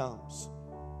when he comes.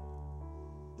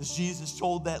 As Jesus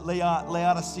told that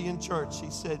Laodicean church, he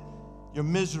said, you're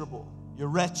miserable, you're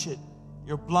wretched,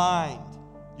 you're blind,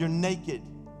 you're naked.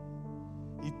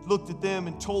 He looked at them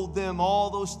and told them all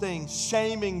those things,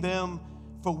 shaming them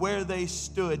for where they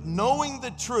stood, knowing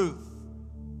the truth.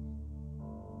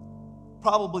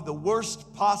 Probably the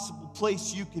worst possible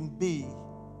place you can be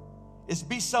is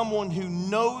be someone who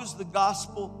knows the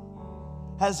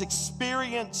gospel, has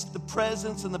experienced the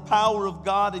presence and the power of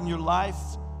God in your life.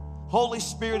 Holy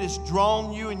Spirit has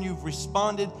drawn you and you've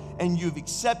responded and you've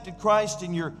accepted Christ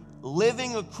and you're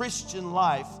living a Christian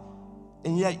life,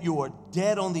 and yet you are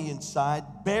dead on the inside,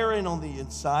 barren on the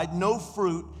inside, no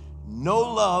fruit, no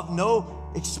love, no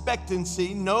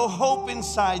expectancy, no hope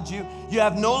inside you. You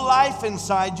have no life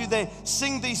inside you. They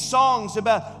sing these songs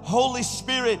about Holy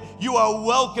Spirit, you are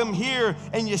welcome here,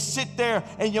 and you sit there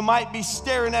and you might be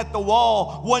staring at the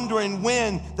wall wondering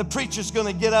when the preacher's going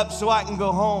to get up so I can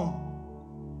go home.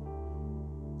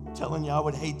 I'm telling you, I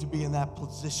would hate to be in that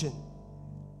position.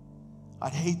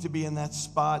 I'd hate to be in that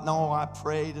spot. No, I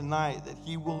pray tonight that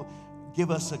he will give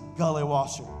us a gully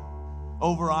washer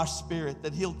over our spirit,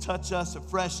 that he'll touch us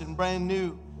afresh and brand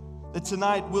new, that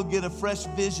tonight we'll get a fresh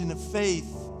vision of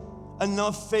faith,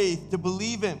 enough faith to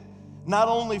believe him, not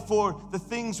only for the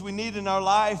things we need in our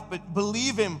life, but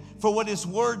believe him for what his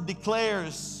word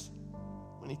declares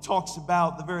when he talks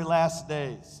about the very last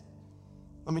days.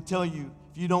 Let me tell you,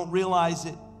 if you don't realize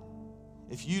it,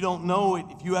 if you don't know it,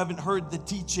 if you haven't heard the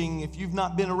teaching, if you've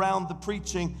not been around the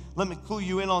preaching, let me clue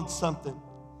you in on something.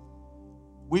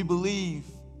 We believe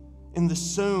in the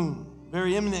soon,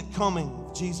 very imminent coming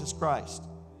of Jesus Christ.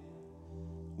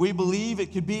 We believe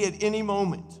it could be at any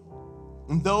moment.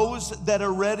 And those that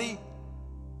are ready,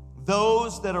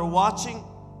 those that are watching,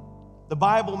 the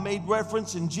Bible made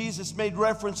reference and Jesus made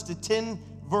reference to 10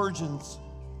 virgins,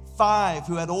 5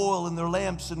 who had oil in their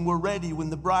lamps and were ready when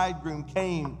the bridegroom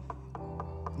came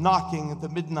knocking at the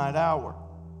midnight hour.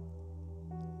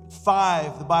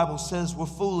 5, the Bible says, were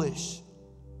foolish.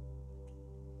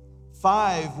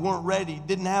 5 weren't ready,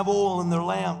 didn't have oil in their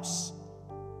lamps.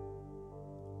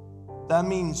 That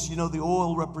means, the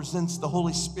oil represents the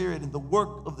Holy Spirit and the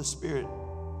work of the Spirit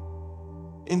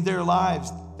in their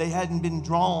lives. They hadn't been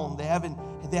drawn. They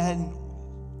hadn't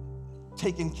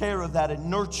taken care of that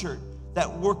and nurtured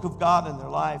that work of God in their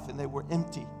life, and they were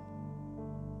empty.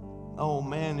 Oh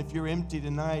man, if you're empty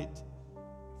tonight,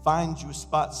 find you a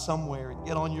spot somewhere and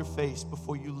get on your face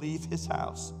before you leave his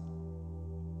house.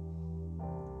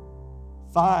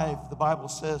 5, the Bible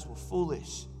says, were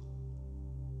foolish,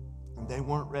 and they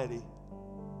weren't ready.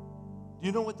 Do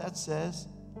you know what that says?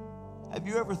 Have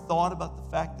you ever thought about the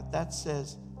fact that that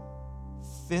says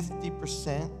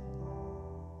 50%?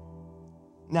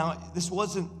 Now, this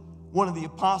wasn't one of the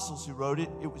apostles who wrote it.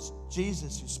 It was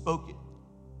Jesus who spoke it.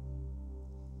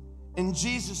 And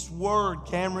Jesus' word,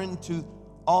 Cameron, to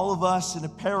all of us in a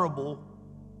parable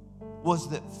was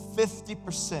that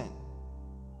 50%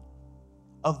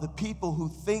 of the people who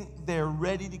think they're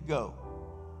ready to go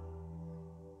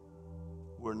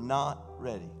were not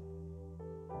ready.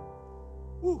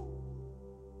 Woo.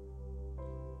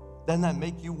 Doesn't that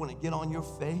make you want to get on your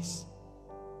face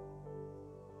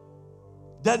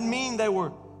Doesn't mean they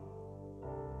were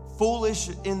foolish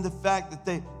in the fact that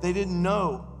they didn't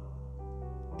know.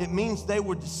 It means they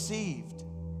were deceived.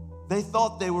 They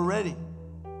thought they were ready.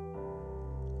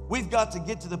 We've got to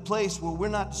get to the place where we're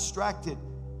not distracted.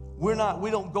 We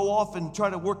don't go off and try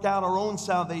to work out our own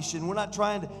salvation. We're not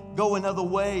trying to go another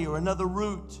way or another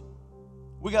route.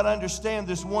 We got to understand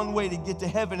there's one way to get to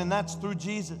heaven, and that's through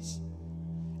Jesus.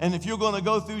 And if you're going to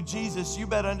go through Jesus, you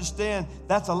better understand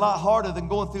that's a lot harder than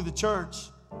going through the church.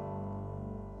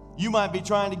 You might be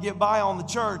trying to get by on the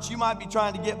church. You might be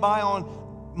trying to get by on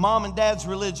mom and dad's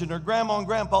religion or grandma and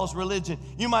grandpa's religion.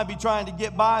 You might be trying to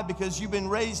get by because you've been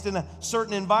raised in a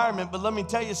certain environment. But let me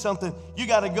tell you something. You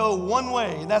got to go one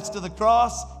way, and that's to the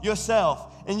cross yourself.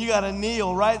 And you got to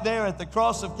kneel right there at the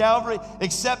cross of Calvary.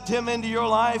 Accept Him into your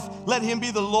life. Let Him be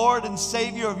the Lord and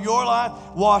Savior of your life.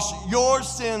 Wash your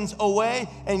sins away.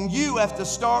 And you have to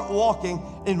start walking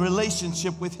in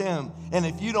relationship with Him. And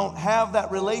if you don't have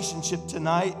that relationship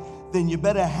tonight, then you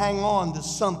better hang on to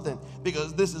something,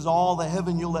 because this is all the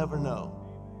heaven you'll ever know.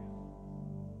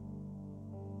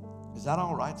 Is that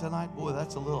all right tonight? Boy,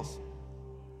 that's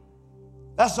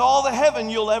all the heaven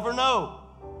you'll ever know.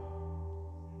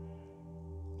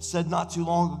 I said not too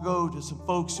long ago to some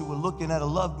folks who were looking at a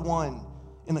loved one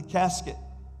in a casket.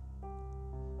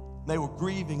 They were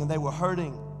grieving and they were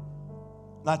hurting.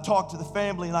 And I talked to the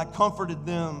family and I comforted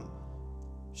them.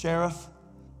 Sheriff,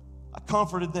 I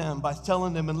comforted them by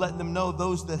telling them and letting them know,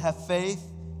 those that have faith,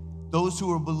 those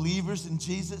who are believers in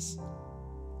Jesus,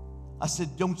 I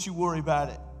said, don't you worry about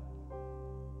it.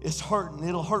 It's hurting.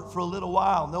 It'll hurt for a little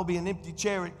while. And there'll be an empty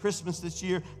chair at Christmas this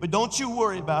year, but don't you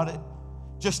worry about it.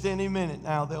 Just any minute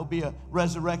now, there'll be a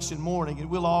resurrection morning, and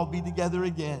we'll all be together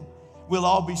again. We'll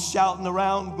all be shouting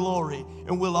around glory,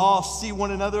 and we'll all see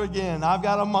one another again. I've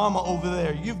got a mama over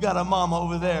there. You've got a mama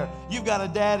over there. You've got a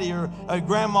daddy or a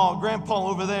grandma, grandpa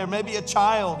over there, maybe a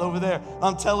child over there.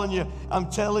 I'm telling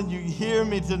you, hear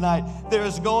me tonight.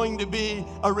 There's going to be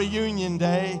a reunion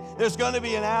day. There's going to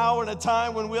be an hour and a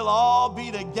time when we'll all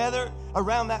be together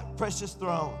around that precious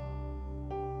throne.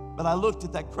 But I looked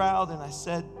at that crowd and I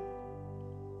said,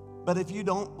 but if you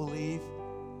don't believe,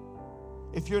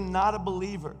 if you're not a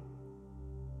believer,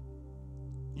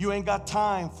 you ain't got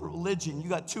time for religion. You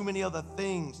got too many other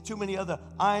things, too many other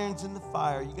irons in the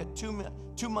fire. You got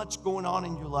too much going on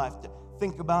in your life to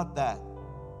think about that.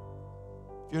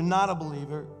 If you're not a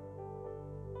believer,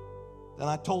 then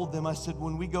I told them, I said,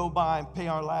 when we go by and pay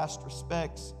our last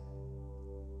respects,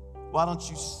 why don't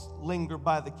you linger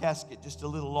by the casket just a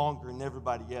little longer than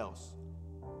everybody else?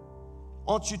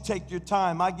 Why don't you take your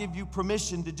time? I give you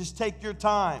permission to just take your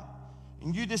time.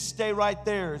 And you just stay right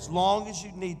there as long as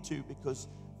you need to, because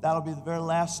that'll be the very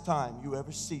last time you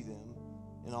ever see them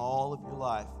in all of your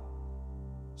life.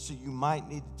 So you might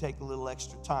need to take a little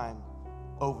extra time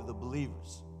over the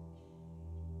believers.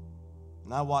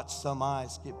 And I watched some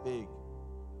eyes get big.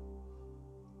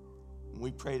 And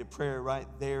we prayed a prayer right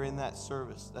there in that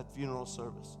service, that funeral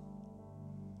service,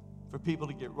 for people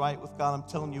to get right with God. I'm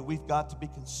telling you, we've got to be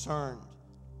concerned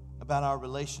about our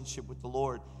relationship with the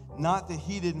Lord. Not that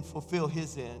He didn't fulfill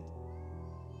His end.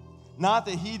 Not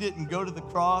that He didn't go to the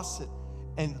cross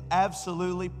and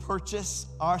absolutely purchase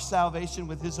our salvation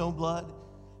with His own blood.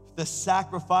 The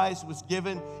sacrifice was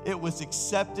given. It was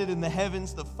accepted in the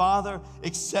heavens. The Father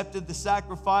accepted the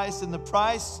sacrifice, and the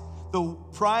price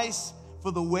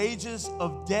for the wages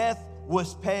of death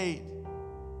was paid.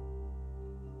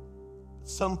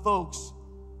 Some folks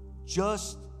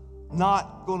just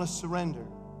not going to surrender,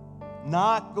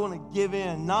 not going to give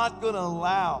in, not going to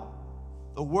allow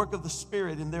the work of the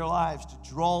Spirit in their lives to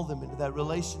draw them into that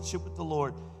relationship with the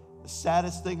Lord. The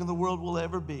saddest thing in the world you'll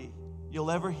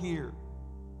ever hear,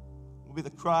 will be the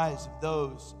cries of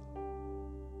those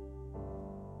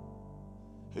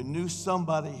who knew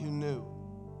somebody who knew,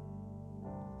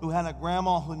 who had a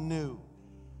grandma who knew,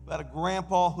 who had a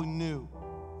grandpa who knew,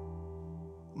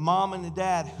 mom and a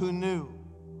dad who knew,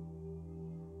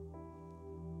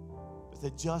 but they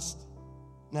just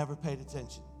never paid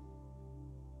attention.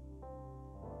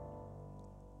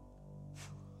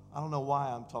 I don't know why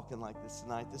I'm talking like this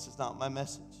tonight. This is not my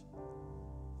message.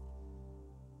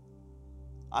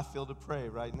 I feel to pray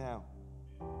right now.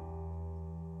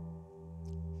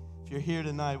 If you're here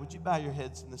tonight, would you bow your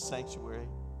heads in the sanctuary?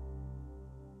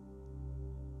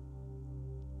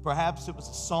 Perhaps it was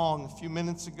a song a few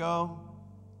minutes ago.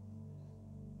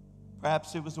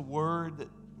 Perhaps it was a word that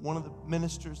one of the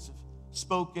ministers have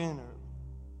spoken, or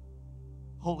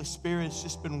Holy Spirit's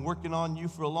just been working on you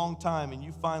for a long time, and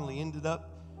you finally ended up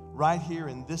right here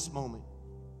in this moment.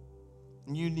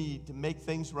 And you need to make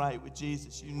things right with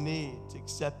Jesus. You need to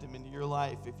accept Him into your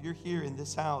life. If you're here in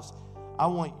this house, I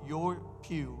want your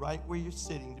pew right where you're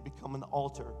sitting to become an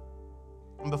altar.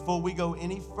 And before we go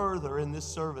any further in this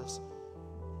service,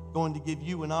 going to give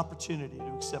you an opportunity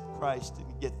to accept Christ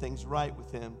and get things right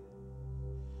with him.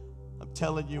 I'm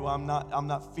telling you, I'm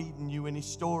not feeding you any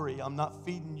story. I'm not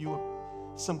feeding you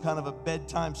some kind of a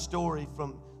bedtime story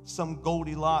from some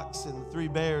Goldilocks and the Three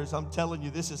Bears. I'm telling you,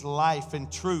 this is life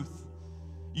and truth.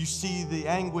 You see the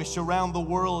anguish around the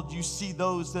world. You see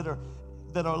those that are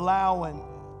allowing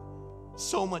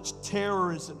so much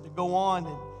terrorism to go on,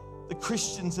 and the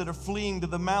Christians that are fleeing to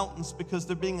the mountains because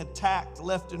they're being attacked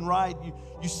left and right.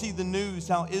 You see the news,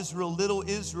 how little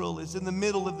Israel is in the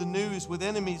middle of the news with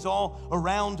enemies all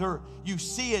around her. You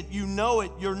see it, you know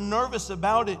it, you're nervous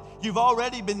about it. You've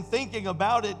already been thinking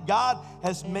about it. God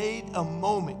has made a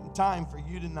moment in time for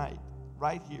you tonight,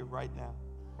 right here, right now.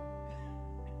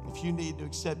 If you need to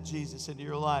accept Jesus into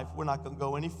your life, we're not going to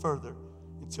go any further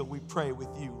until we pray with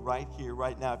you right here,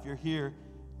 right now. If you're here,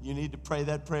 you need to pray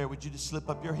that prayer. Would you just slip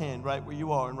up your hand right where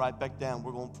you are and right back down?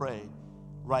 We're going to pray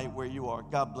right where you are.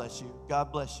 God bless you.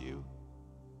 God bless you.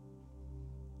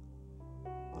 The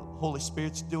Holy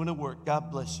Spirit's doing a work.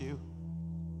 God bless you.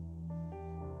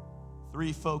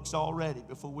 3 folks already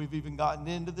before we've even gotten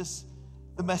into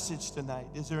the message tonight.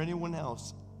 Is there anyone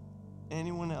else?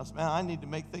 Anyone else? Man, I need to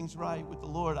make things right with the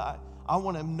Lord. I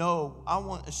want to know. I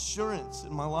want assurance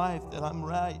in my life that I'm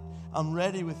right. I'm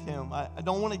ready with him. I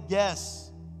don't want to guess.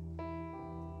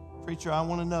 Preacher, I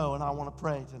want to know and I want to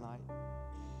pray tonight.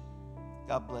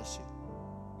 God bless you.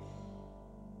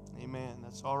 Amen.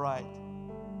 That's all right.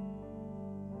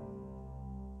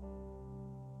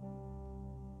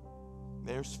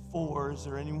 There's 4. Is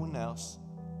there anyone else?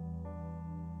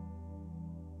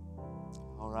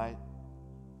 All right.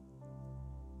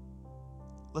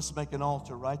 Let's make an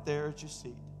altar right there at your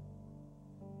seat.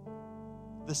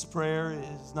 This prayer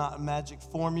is not a magic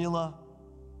formula.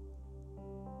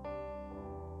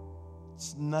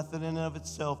 It's nothing in and of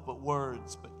itself but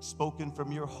words, but spoken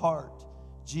from your heart.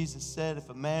 Jesus said, if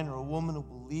a man or a woman will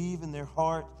believe in their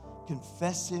heart,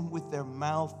 confess him with their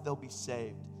mouth, they'll be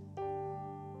saved.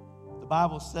 The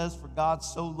Bible says, for God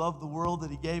so loved the world that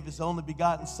he gave his only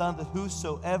begotten Son, that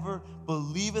whosoever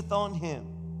believeth on him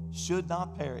should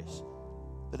not perish,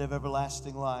 but have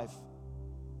everlasting life.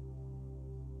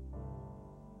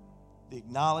 The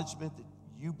acknowledgement that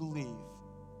you believe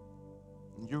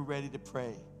and you're ready to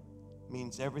pray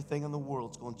means everything in the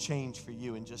world's going to change for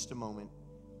you in just a moment.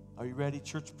 Are you ready,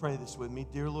 church? Pray this with me.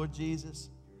 Dear Lord Jesus,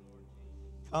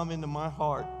 come into my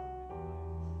heart.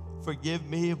 Forgive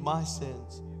me of my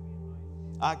sins.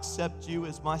 I accept you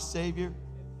as my Savior.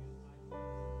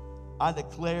 I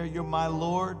declare you're my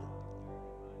Lord.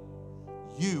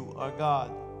 You are God.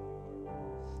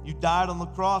 You died on the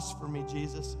cross for me,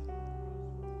 Jesus.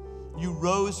 You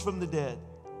rose from the dead.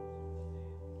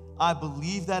 I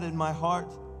believe that in my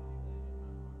heart.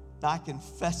 I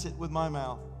confess it with my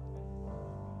mouth.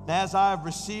 And as I have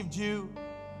received you,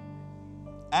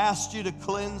 asked you to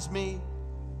cleanse me,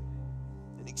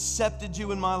 and accepted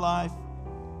you in my life,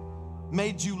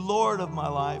 made you Lord of my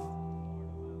life,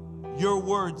 your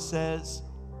word says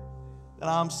that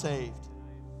I'm saved.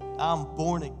 I'm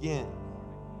born again.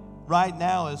 Right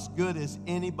now, as good as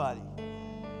anybody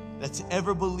that's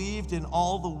ever believed in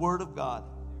all the Word of God.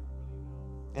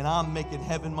 And I'm making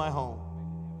heaven my home.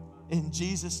 In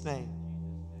Jesus' name,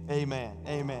 amen.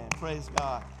 Amen. Praise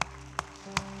God.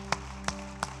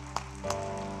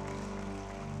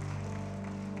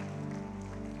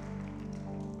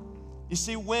 You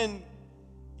see, when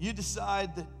you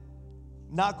decide that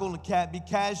not going to be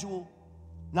casual,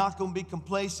 not going to be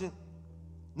complacent,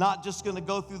 not just going to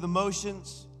go through the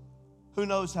motions, who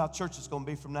knows how church is going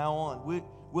to be from now on.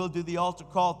 We'll do the altar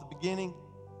call at the beginning.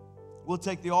 We'll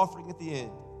take the offering at the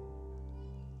end.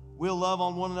 We'll love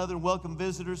on one another and welcome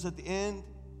visitors at the end.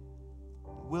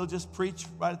 We'll just preach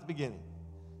right at the beginning.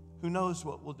 Who knows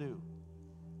what we'll do?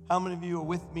 How many of you are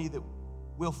with me that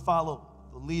we'll follow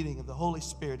the leading of the Holy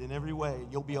Spirit in every way,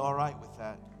 and you'll be all right with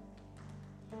that?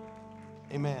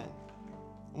 Amen.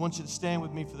 I want you to stand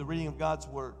with me for the reading of God's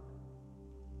Word.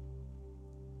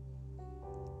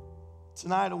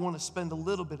 Tonight I want to spend a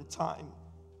little bit of time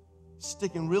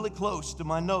sticking really close to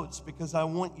my notes because I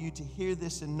want you to hear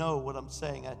this and know what I'm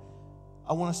saying.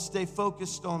 I want to stay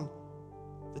focused on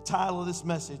the title of this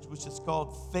message, which is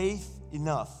called Faith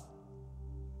Enough.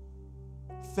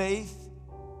 Faith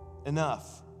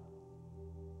Enough.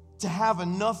 To have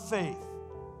enough faith,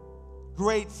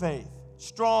 great faith,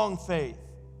 strong faith,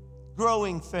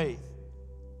 growing faith.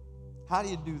 How do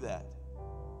you do that?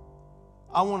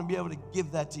 I want to be able to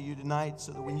give that to you tonight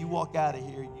so that when you walk out of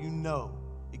here, you know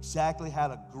exactly how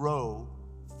to grow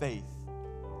faith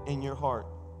in your heart.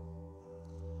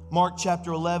 Mark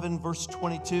chapter 11, verse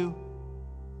 22.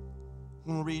 I'm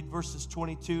going to read verses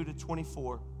 22 to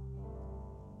 24.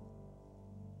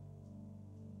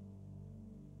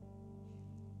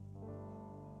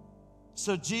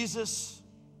 So Jesus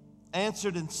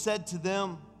answered and said to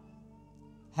them,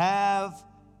 have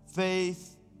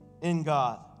faith in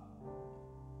God.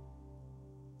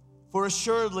 For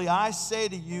assuredly I say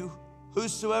to you,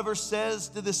 whosoever says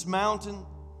to this mountain,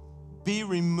 be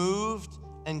removed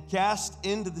and cast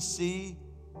into the sea,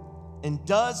 and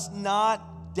does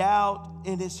not doubt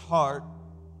in his heart,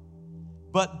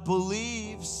 but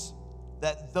believes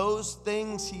that those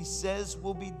things he says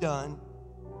will be done,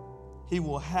 he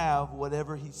will have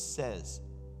whatever he says.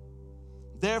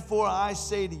 Therefore I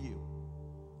say to you,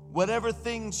 whatever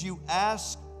things you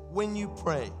ask when you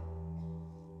pray,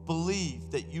 believe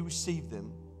that you receive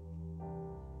them,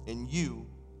 and you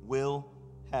will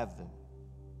have them.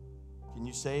 Can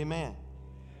you say amen?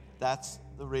 That's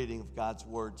the reading of God's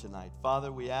word tonight.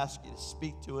 Father, we ask you to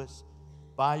speak to us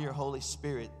by your Holy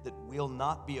Spirit, that we'll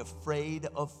not be afraid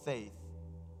of faith,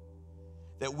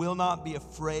 that we'll not be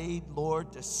afraid,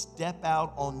 Lord, to step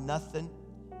out on nothing,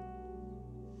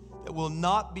 that we'll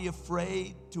not be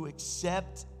afraid to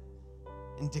accept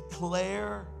and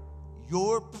declare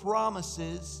your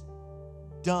promises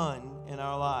done in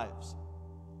our lives.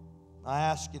 I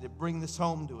ask you to bring this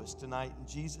home to us tonight in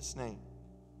Jesus' name.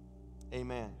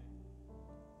 Amen.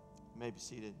 You may be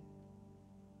seated.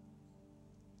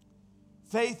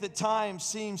 Faith at times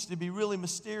seems to be really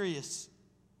mysterious.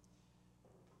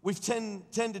 We've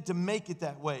tended to make it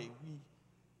that way.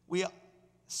 We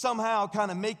somehow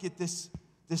kind of make it this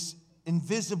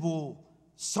invisible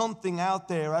something out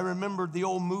there. I remember the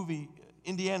old movie,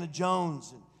 Indiana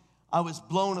Jones, and I was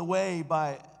blown away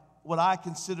by what I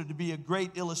consider to be a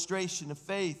great illustration of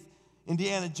faith.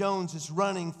 Indiana Jones is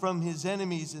running from his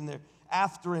enemies, and they're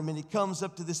after him, and he comes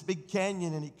up to this big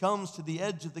canyon, and he comes to the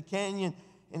edge of the canyon,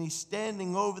 and he's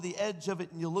standing over the edge of it,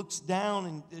 and he looks down,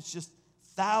 and it's just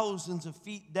thousands of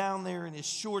feet down there, and is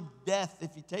sure death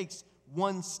if he takes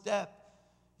one step.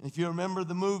 And if you remember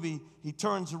the movie, he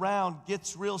turns around,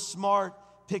 gets real smart,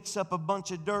 picks up a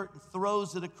bunch of dirt and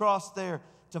throws it across there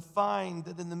to find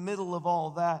that in the middle of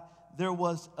all that, there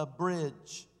was a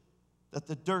bridge that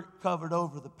the dirt covered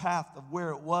over the path of where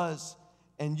it was,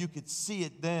 and you could see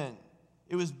it then.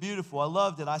 It was beautiful. I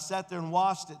loved it. I sat there and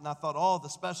watched it, and I thought, oh, the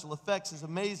special effects is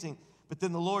amazing. But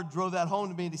then the Lord drove that home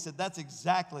to me, and he said, that's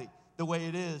exactly the way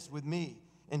it is with me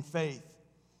in faith.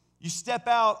 You step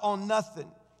out on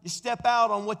nothing. You step out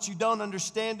on what you don't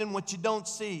understand and what you don't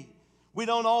see. We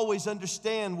don't always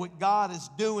understand what God is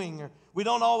doing, or we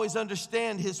don't always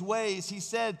understand his ways. He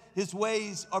said his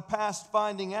ways are past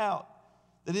finding out,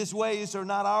 that his ways are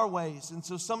not our ways. And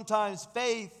so sometimes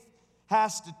faith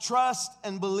has to trust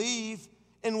and believe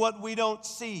in what we don't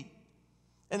see.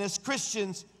 And as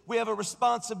Christians, we have a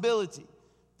responsibility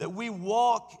that we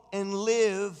walk and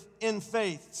live in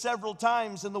faith. Several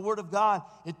times in the Word of God,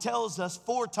 it tells us,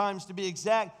 4 times to be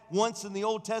exact, once in the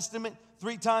Old Testament,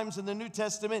 3 times in the New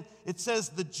Testament, it says,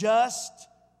 the just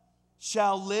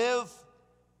shall live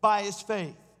by his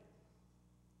faith.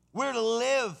 We're to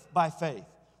live by faith.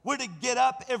 We're to get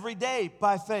up every day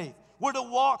by faith. We're to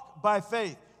walk by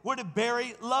faith. We're to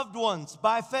bury loved ones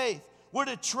by faith. We're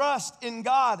to trust in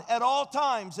God at all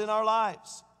times in our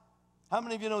lives. How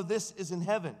many of you know this is in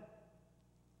heaven?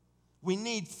 We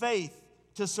need faith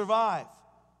to survive.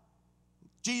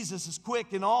 Jesus is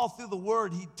quick, and all through the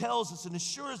Word, he tells us and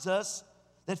assures us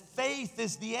that faith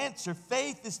is the answer.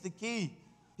 Faith is the key.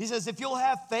 He says, if you'll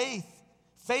have faith,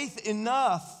 faith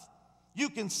enough, you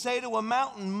can say to a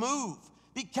mountain, move.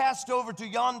 Be cast over to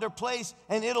yonder place,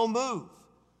 and it'll move.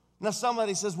 Now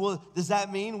somebody says, well, does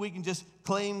that mean we can just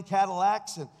claim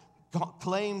Cadillacs and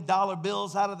claim dollar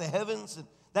bills out of the heavens and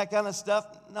that kind of stuff?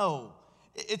 No.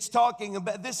 This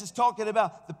is talking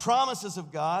about the promises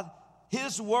of God,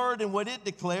 his word and what it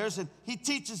declares, and he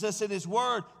teaches us in his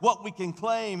word what we can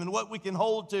claim and what we can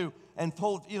hold to and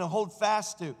hold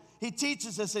fast to. He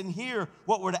teaches us in here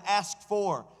what we're to ask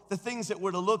for, the things that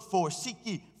we're to look for. Seek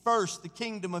ye first the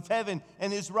kingdom of heaven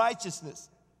and his righteousness,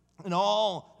 and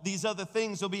all these other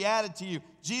things will be added to you.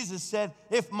 Jesus said,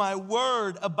 if my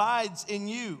word abides in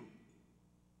you,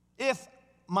 if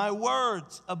my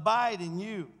words abide in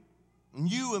you,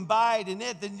 and you abide in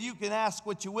it, then you can ask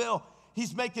what you will.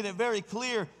 He's making it very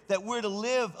clear that we're to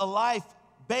live a life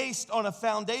based on a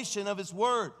foundation of his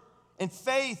word. And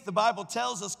faith, the Bible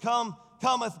tells us,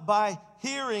 cometh by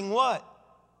hearing what?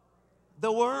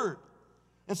 The word.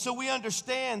 And so we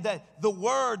understand that the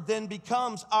word then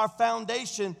becomes our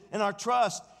foundation and our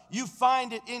trust. You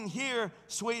find it in here,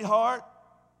 sweetheart.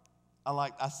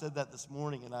 I said that this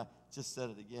morning, and I just said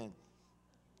it again.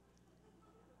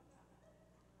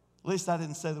 At least I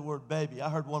didn't say the word baby. I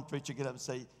heard one preacher get up and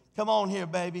say, "Come on here,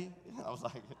 baby." I was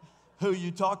like, "Who are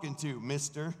you talking to,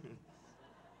 mister?"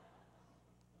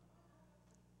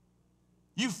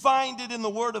 You find it in the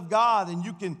Word of God, and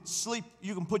you can sleep,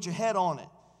 you can put your head on it.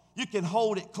 You can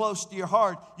hold it close to your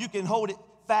heart. You can hold it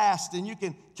fast, and you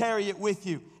can carry it with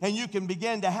you. And you can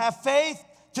begin to have faith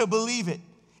to believe it.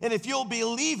 And if you'll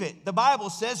believe it, the Bible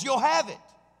says you'll have it.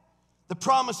 The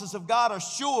promises of God are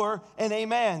sure and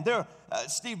amen.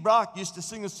 Steve Brock used to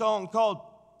sing a song called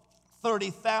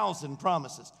 30,000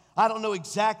 Promises. I don't know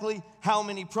exactly how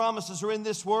many promises are in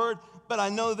this word, but I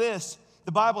know this.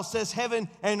 The Bible says heaven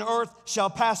and earth shall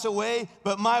pass away,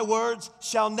 but my words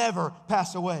shall never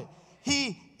pass away.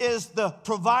 He is the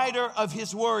provider of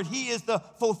his word. He is the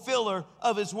fulfiller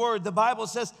of his word. The Bible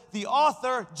says the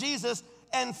author, Jesus,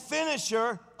 and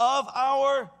finisher of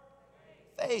our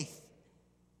faith.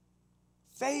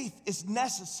 Faith is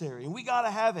necessary, and we got to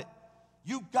have it.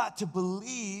 You got to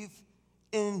believe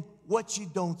in what you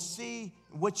don't see,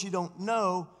 what you don't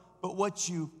know, but what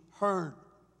you heard,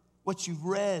 what you've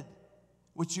read,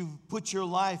 what you've put your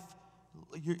life,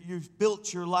 you've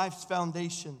built your life's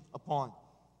foundation upon.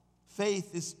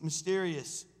 Faith is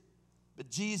mysterious.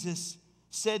 But Jesus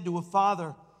said to a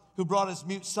father who brought his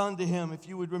mute son to him, if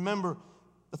you would remember,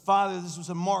 the father, this was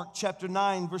in Mark chapter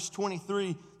 9, verse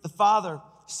 23, the father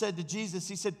said to Jesus,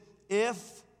 he said,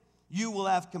 "If you will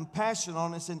have compassion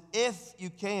on us, and if you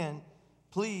can,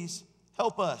 please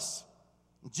help us."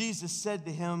 And Jesus said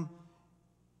to him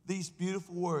these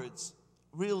beautiful words,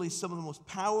 really some of the most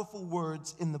powerful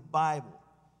words in the Bible.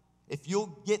 If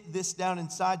you'll get this down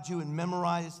inside you and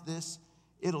memorize this,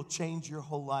 it'll change your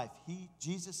whole life.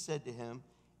 Jesus said to him,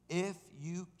 "If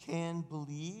you can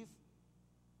believe,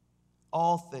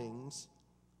 all things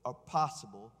are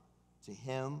possible to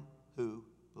him who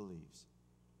believes."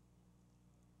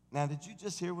 Now, did you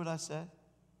just hear what I said?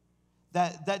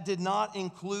 That did not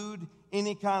include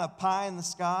any kind of pie in the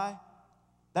sky.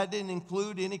 That didn't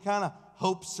include any kind of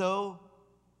hope so,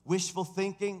 wishful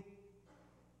thinking.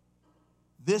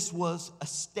 This was a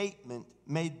statement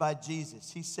made by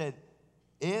Jesus. He said,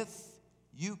 "If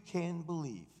you can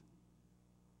believe."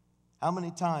 How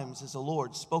many times has the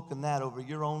Lord spoken that over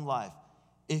your own life?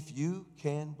 If you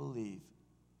can believe.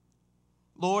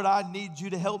 Lord, I need you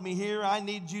to help me here. I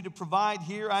need you to provide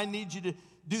here. I need you to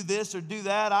do this or do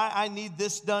that. I need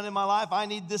this done in my life. I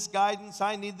need this guidance.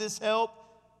 I need this help.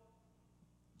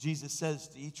 Jesus says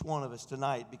to each one of us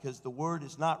tonight, because the word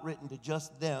is not written to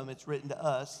just them, it's written to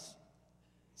us.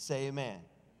 Say amen.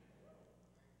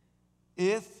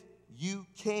 If you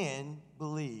can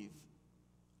believe,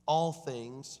 all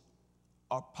things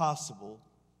are possible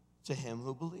to him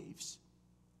who believes.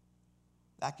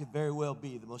 That could very well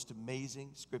be the most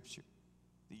amazing scripture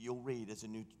that you'll read as a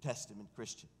New Testament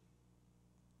Christian.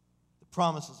 The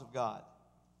promises of God.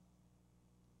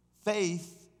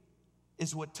 Faith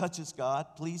is what touches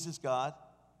God, pleases God.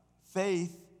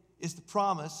 Faith is the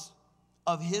promise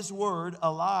of his word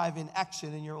alive in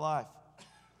action in your life.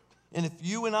 And if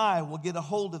you and I will get a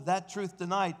hold of that truth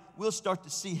tonight, we'll start to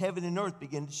see heaven and earth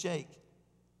begin to shake.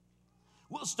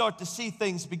 We'll start to see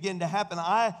things begin to happen.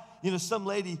 Some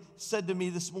lady said to me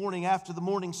this morning after the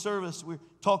morning service, we were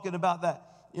talking about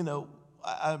that,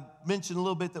 I mentioned a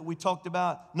little bit that we talked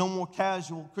about no more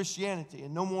casual Christianity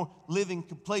and no more living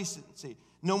complacency,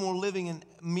 no more living in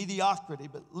mediocrity,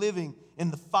 but living in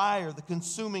the fire, the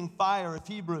consuming fire of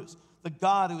Hebrews. The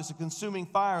God who is a consuming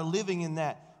fire, living in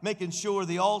that, making sure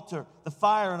the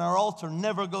fire in our altar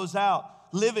never goes out,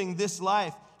 living this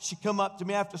life. She come up to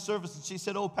me after service and she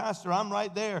said, "Oh, Pastor, I'm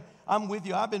right there. I'm with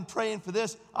you. I've been praying for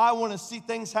this. I want to see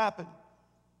things happen."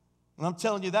 And I'm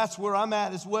telling you, that's where I'm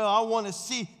at as well. I want to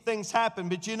see things happen.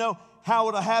 But you know how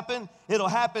it'll happen? It'll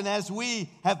happen as we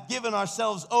have given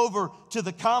ourselves over to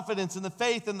the confidence and the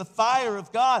faith and the fire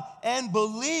of God and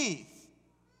believe.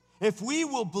 If we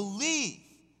will believe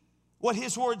what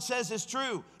his word says is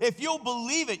true, if you'll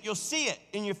believe it, you'll see it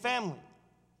in your family.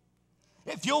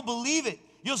 If you'll believe it,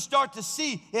 you'll start to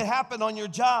see it happen on your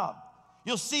job.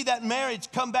 You'll see that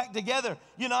marriage come back together.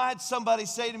 I had somebody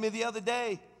say to me the other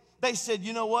day, they said,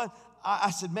 "You know what?"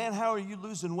 I said, "Man, how are you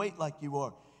losing weight like you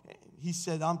are?" He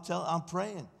said, I'm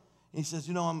praying. He says,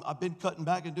 I've been cutting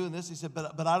back and doing this. He said,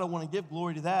 but I don't want to give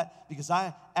glory to that because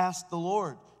I asked the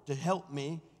Lord to help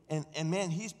me. And man,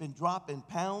 he's been dropping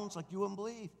pounds like you wouldn't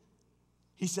believe.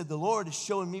 He said, the Lord is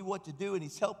showing me what to do, and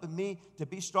he's helping me to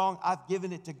be strong. I've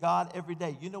given it to God every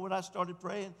day. You know what I started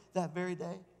praying that very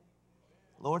day?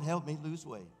 Lord, help me lose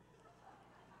weight.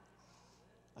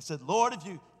 I said, Lord,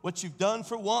 what you've done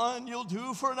for one, you'll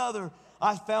do for another.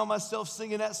 I found myself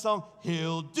singing that song,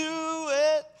 He'll do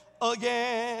it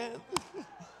again.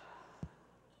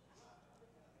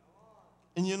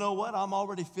 And you know what? I'm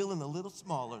already feeling a little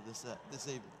smaller this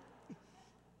evening.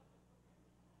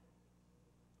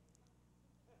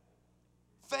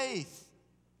 Faith,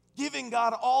 giving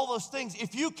God all those things.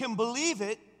 If you can believe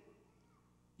it,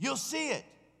 you'll see it.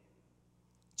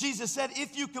 Jesus said,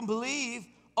 if you can believe,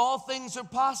 all things are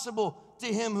possible to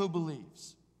him who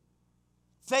believes.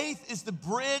 Faith is the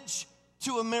bridge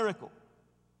to a miracle.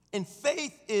 And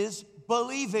faith is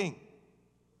believing.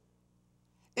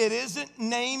 It isn't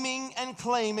naming and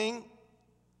claiming.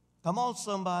 Come on,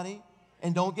 somebody.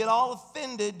 And don't get all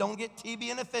offended. Don't get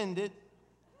TB and offended.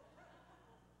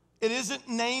 It isn't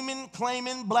naming,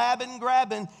 claiming, blabbing,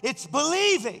 grabbing. It's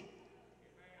believing.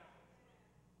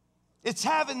 It's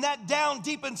having that down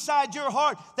deep inside your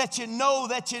heart that you know,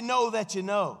 that you know, that you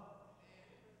know.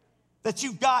 That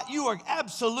you are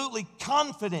absolutely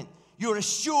confident, you're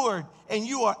assured, and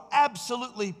you are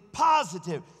absolutely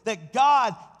positive that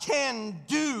God can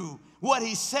do what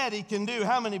he said he can do.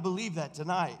 How many believe that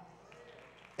tonight?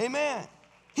 Amen.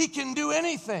 He can do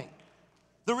anything.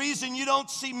 The reason you don't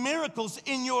see miracles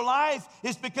in your life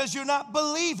is because you're not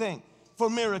believing for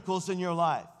miracles in your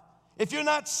life. If you're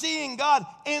not seeing God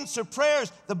answer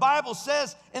prayers, the Bible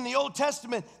says in the Old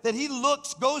Testament that he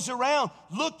goes around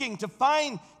looking to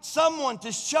find someone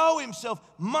to show himself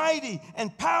mighty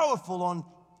and powerful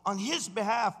on his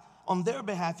behalf, on their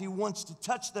behalf. He wants to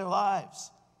touch their lives.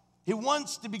 He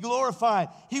wants to be glorified.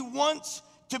 He wants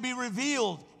to be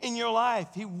revealed in your life.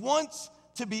 He wants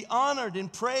to be honored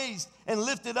and praised and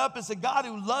lifted up as a God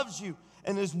who loves you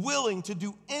and is willing to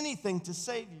do anything to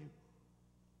save you.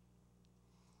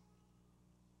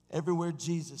 Everywhere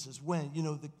Jesus has went, you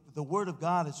know, the Word of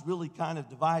God is really kind of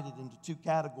divided into two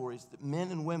categories. That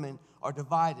men and women are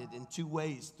divided in two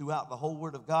ways throughout the whole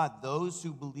Word of God. Those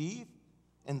who believe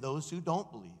and those who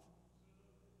don't believe.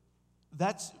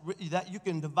 That you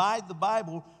can divide the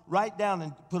Bible right down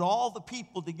and put all the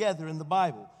people together in the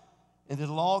Bible. And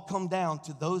it'll all come down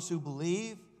to those who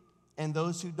believe and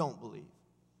those who don't believe.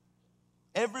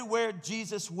 Everywhere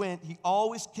Jesus went, he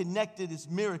always connected his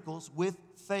miracles with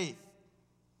faith.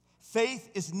 Faith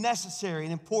is necessary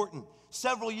and important.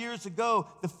 Several years ago,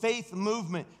 the faith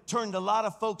movement turned a lot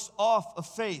of folks off of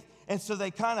faith. And so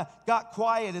they kind of got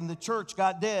quiet and the church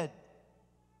got dead.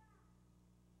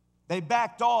 They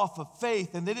backed off of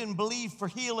faith and they didn't believe for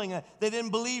healing. They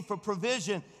didn't believe for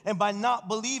provision. And by not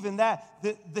believing that,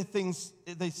 the things,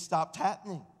 they stopped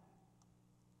happening.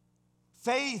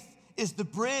 Faith is the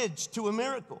bridge to a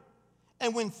miracle.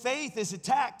 And when faith is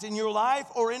attacked in your life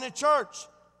or in a church,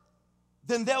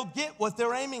 then they'll get what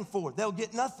they're aiming for. They'll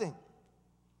get nothing.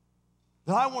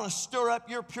 But I want to stir up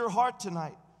your pure heart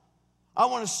tonight. I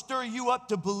want to stir you up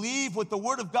to believe what the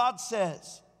Word of God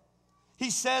says.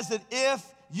 He says that if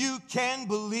you can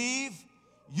believe,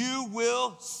 you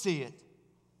will see it.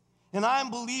 And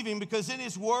I'm believing because in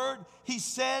his word, he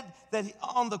said that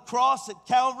on the cross at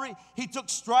Calvary, he took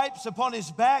stripes upon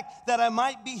his back that I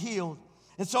might be healed.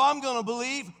 And so I'm going to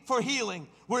believe for healing,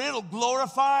 where it'll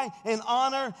glorify and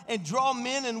honor and draw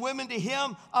men and women to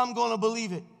him. I'm going to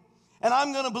believe it. And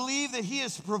I'm going to believe that he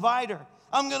is a provider.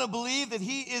 I'm going to believe that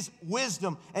he is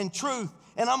wisdom and truth.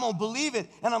 And I'm going to believe it.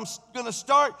 And I'm going to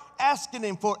start asking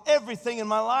him for everything in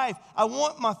my life. I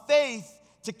want my faith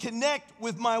to connect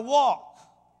with my walk.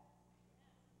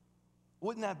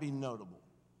 Wouldn't that be notable?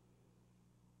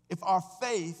 If our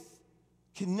faith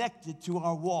connected to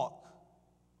our walk.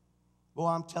 Well,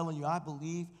 I'm telling you, I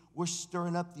believe we're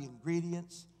stirring up the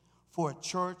ingredients for a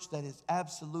church that is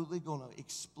absolutely going to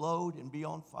explode and be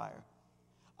on fire.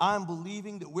 I'm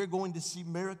believing that we're going to see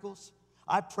miracles.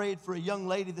 I prayed for a young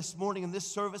lady this morning in this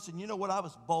service, and you know what? I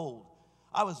was bold.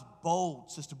 I was bold,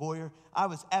 Sister Boyer. I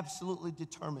was absolutely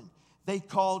determined. They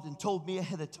called and told me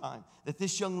ahead of time that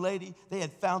this young lady, they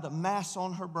had found a mass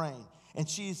on her brain. And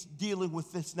she's dealing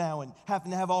with this now and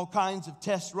having to have all kinds of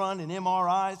tests run and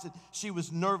MRIs. And she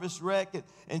was nervous wreck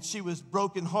and she was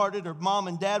brokenhearted. Her mom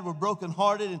and dad were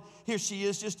brokenhearted. And here she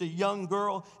is, just a young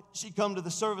girl. She come to the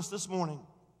service this morning.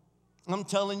 I'm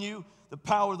telling you, the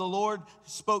power of the Lord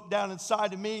spoke down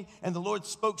inside of me. And the Lord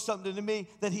spoke something to me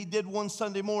that he did one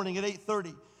Sunday morning at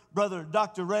 8:30. Brother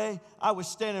Dr. Ray, I was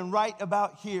standing right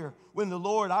about here when the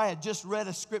Lord, I had just read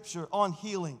a scripture on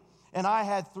healing. And I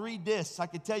had 3 discs. I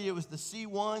could tell you it was the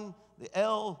C1, the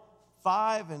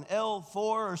L5, and L4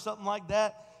 or something like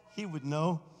that. He would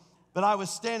know. But I was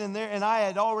standing there, and I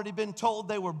had already been told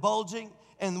they were bulging,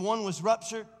 and one was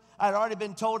ruptured. I'd already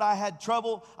been told I had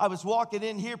trouble. I was walking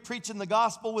in here preaching the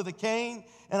gospel with a cane,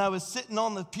 and I was sitting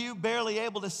on the pew, barely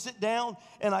able to sit down.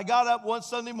 And I got up one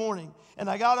Sunday morning, and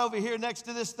I got over here next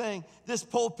to this thing, this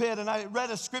pulpit, and I read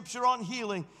a scripture on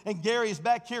healing. And Gary's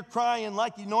back here crying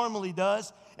like he normally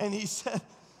does. And he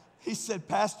said,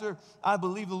 Pastor, I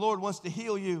believe the Lord wants to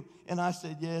heal you. And I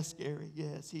said, yes, Gary,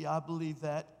 yes, I believe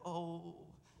that.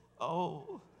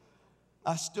 Oh.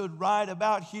 I stood right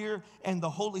about here, and the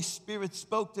Holy Spirit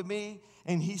spoke to me,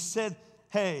 and he said,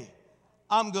 hey,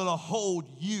 I'm going to hold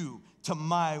you to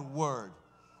my word.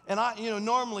 And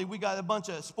normally we got a bunch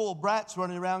of spoiled brats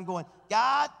running around going,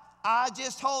 God, I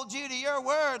just hold you to your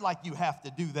word. Like you have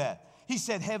to do that. He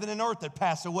said heaven and earth would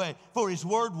pass away, for his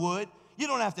word would. You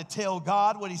don't have to tell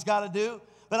God what he's got to do.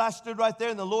 But I stood right there,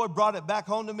 and the Lord brought it back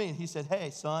home to me, and he said,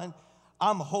 hey, son,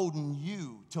 I'm holding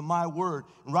you to my word.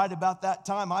 And right about that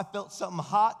time, I felt something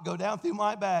hot go down through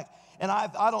my back. And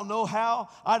I don't know how.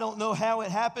 I don't know how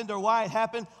it happened or why it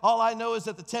happened. All I know is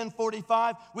at the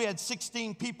 10:45, we had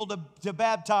 16 people to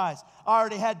baptize. I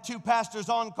already had 2 pastors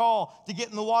on call to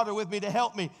get in the water with me to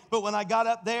help me. But when I got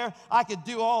up there, I could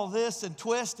do all this and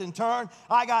twist and turn.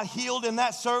 I got healed in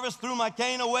that service, threw my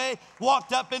cane away,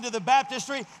 walked up into the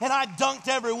baptistry, and I dunked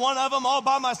every one of them all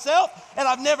by myself. And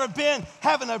I've never been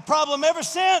having a problem ever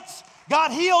since. God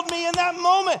healed me in that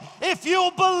moment. If you'll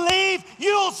believe,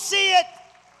 you'll see it.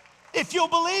 If you'll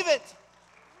believe it.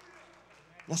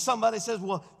 Now somebody says,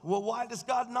 well, why does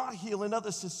God not heal in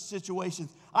other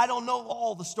situations? I don't know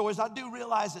all the stories. I do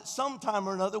realize that sometime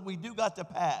or another we do got to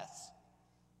pass.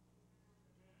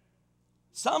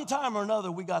 Sometime or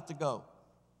another we got to go.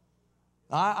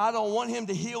 I don't want him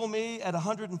to heal me at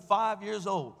 105 years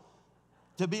old.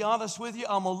 To be honest with you,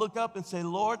 I'm going to look up and say,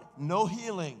 Lord, no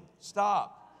healing.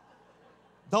 Stop.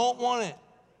 Don't want it.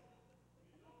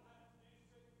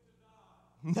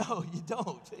 No, you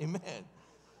don't. Amen.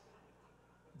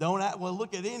 Don't act, well,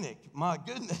 look at Enoch. My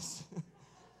goodness.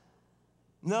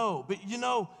 No, but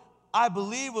I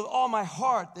believe with all my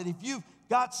heart that if you've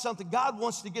got something, God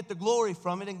wants to get the glory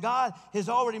from it, and God has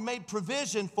already made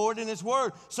provision for it in his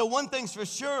word. So one thing's for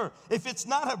sure, if it's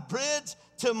not a bridge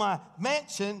to my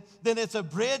mansion, then it's a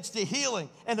bridge to healing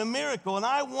and a miracle. And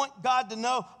I want God to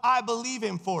know I believe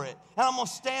him for it, and I'm going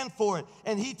to stand for it.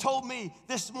 And he told me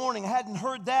this morning, I hadn't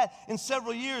heard that in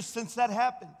several years since that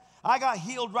happened. I got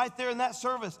healed right there in that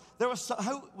service. There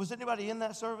was anybody in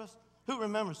that service? Who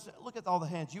remembers? Look at all the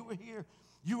hands. You were here.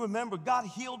 You remember God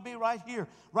healed me right here,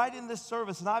 right in this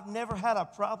service, and I've never had a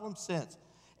problem since.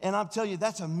 And I'm telling you,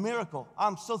 that's a miracle.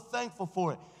 I'm so thankful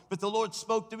for it. But the Lord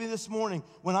spoke to me this morning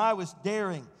when I was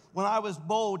daring, when I was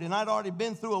bold, and I'd already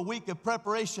been through a week of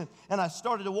preparation, and I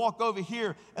started to walk over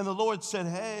here, and the Lord said,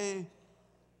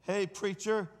 hey,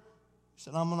 preacher, he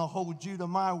said, I'm going to hold you to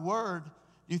my word.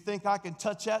 Do you think I can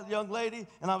touch that young lady?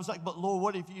 And I was like, but Lord,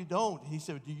 what if you don't? He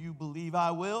said, do you believe I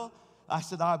will? I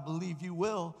said, I believe you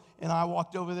will. And I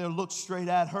walked over there, looked straight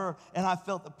at her, and I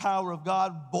felt the power of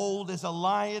God, bold as a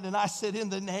lion. And I said,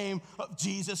 in the name of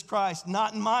Jesus Christ,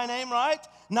 not in my name, right?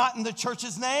 Not in the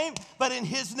church's name, but in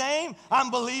his name,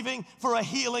 I'm believing for a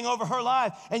healing over her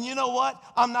life. And you know what?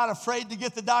 I'm not afraid to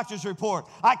get the doctor's report.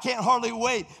 I can't hardly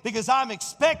wait because I'm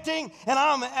expecting, and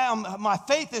my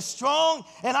faith is strong,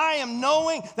 and I am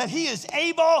knowing that he is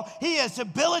able, his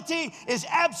ability is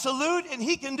absolute, and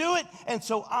he can do it. And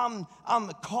so I'm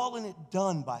calling it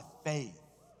done by faith.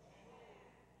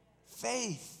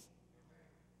 Faith.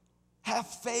 Have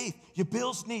faith. Your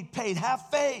bills need paid. Have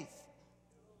faith.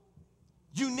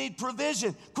 You need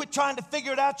provision. Quit trying to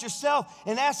figure it out yourself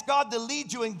and ask God to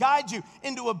lead you and guide you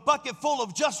into a bucket full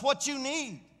of just what you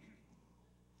need.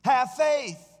 Have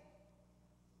faith.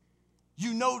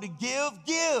 You know to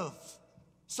give.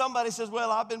 Somebody says,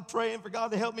 well, I've been praying for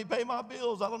God to help me pay my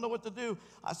bills. I don't know what to do.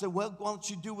 I said, well, why don't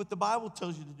you do what the Bible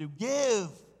tells you to do? Give.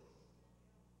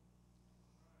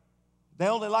 They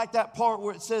only like that part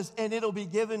where it says, and it'll be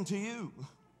given to you.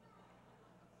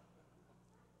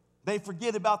 They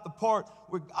forget about the part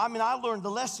where, I learned the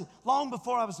lesson long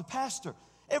before I was a pastor.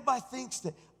 Everybody thinks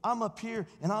that I'm up here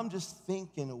and I'm just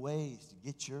thinking of ways to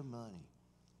get your money.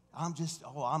 I'm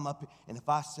up here. And if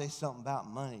I say something about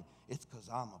money, it's because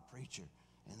I'm a preacher.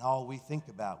 And all we think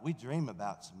about, we dream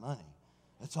about some money.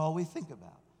 That's all we think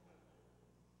about.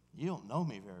 You don't know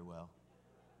me very well.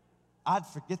 I'd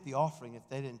forget the offering if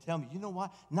they didn't tell me. You know why?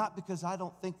 Not because I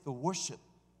don't think the worship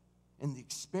and the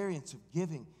experience of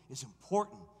giving is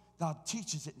important. God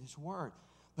teaches it in his word.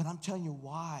 But I'm telling you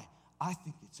why I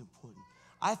think it's important.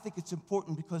 I think it's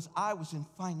important because I was in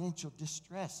financial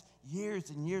distress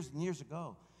years and years and years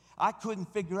ago. I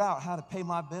couldn't figure out how to pay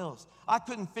my bills. I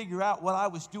couldn't figure out what I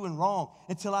was doing wrong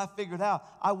until I figured out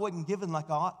I wasn't giving like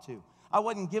I ought to. I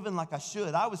wasn't given like I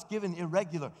should. I was given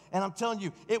irregular. And I'm telling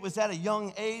you, it was at a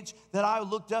young age that I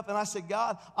looked up and I said,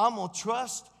 God, I'm going to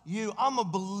trust you. I'm going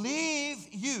to believe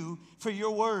you for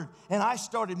your word. And I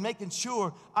started making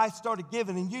sure I started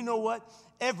giving. And you know what?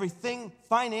 Everything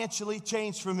financially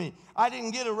changed for me. I didn't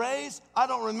get a raise. I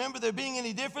don't remember there being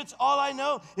any difference. All I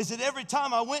know is that every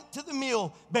time I went to the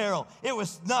meal barrel, it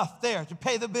was enough there to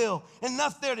pay the bill,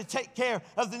 enough there to take care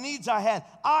of the needs I had.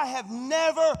 I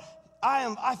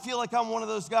feel like I'm one of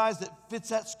those guys that fits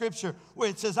that scripture where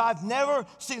it says, I've never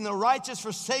seen the righteous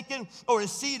forsaken or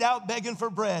his seed out begging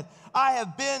for bread. I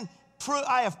have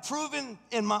proven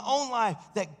in my own life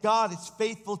that God is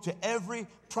faithful to every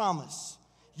promise.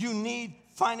 You need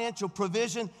financial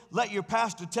provision. Let your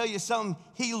pastor tell you something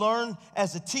he learned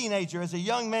as a teenager, as a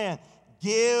young man.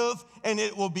 Give, and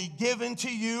it will be given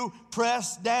to you,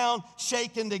 pressed down,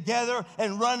 shaken together,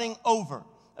 and running over.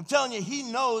 I'm telling you, he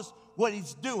knows what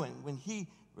he's doing when he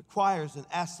requires and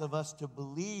asks of us to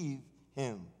believe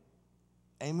him.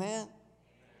 Amen?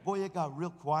 Boy, it got real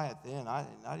quiet then. I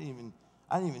didn't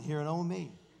even hear it on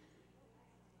me.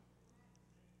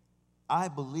 I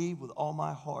believe with all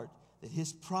my heart that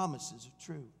his promises are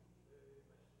true.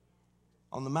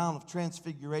 On the Mount of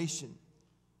Transfiguration,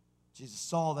 Jesus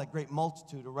saw that great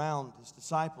multitude around his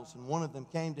disciples, and one of them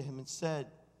came to him and said,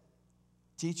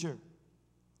 Teacher,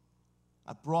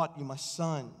 I brought you my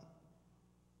son.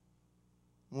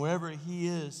 Wherever he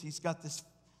is, he's got this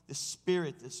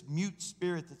spirit, this mute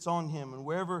spirit that's on him, and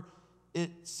wherever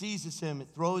it seizes him, it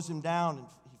throws him down, and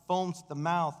he foams at the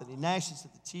mouth, and he gnashes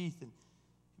at the teeth, and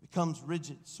becomes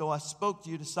rigid. So I spoke to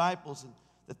your disciples and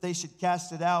that they should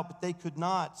cast it out, but they could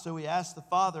not. So he asked the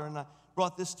Father, and I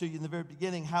brought this to you in the very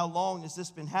beginning, how long has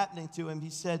this been happening to him? He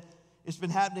said, it's been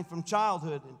happening from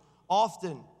childhood, and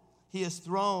often he has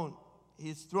thrown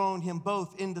him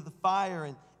both into the fire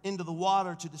and into the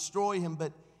water to destroy him.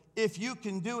 But if you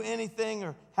can do anything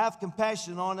or have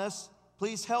compassion on us,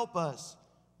 please help us.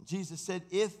 And Jesus said,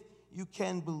 if you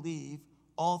can believe,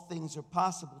 all things are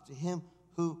possible to him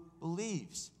who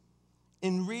believes.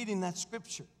 In reading that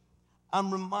scripture,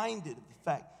 I'm reminded of the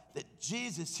fact that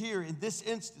Jesus here in this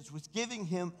instance was giving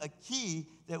him a key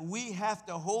that we have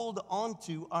to hold on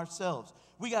to ourselves.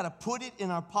 We got to put it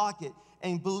in our pocket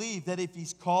and believe that if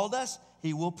he's called us,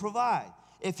 he will provide.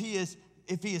 If he has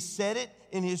said it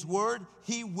in his word,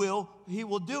 he will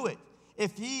do it.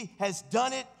 If he has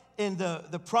done it in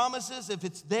the promises, if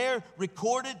it's there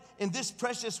recorded in this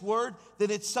precious word, then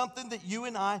it's something that you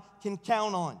and I can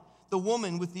count on. The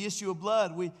woman with the issue of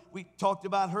blood, we talked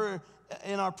about her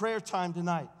in our prayer time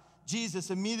tonight. Jesus,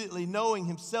 immediately knowing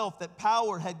himself that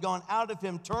power had gone out of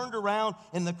him, turned around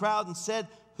in the crowd and said,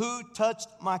 who touched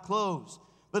my clothes?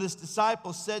 But his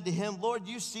disciples said to him, Lord,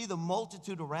 you see the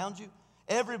multitude around you?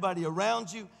 Everybody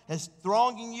around you is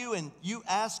thronging you, and you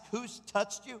ask who's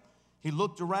touched you? He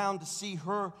looked around to see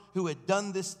her who had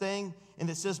done this thing, and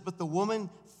it says, but the woman,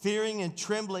 fearing and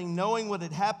trembling, knowing what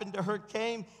had happened to her,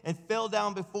 came and fell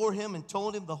down before him and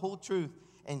told him the whole truth.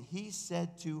 And he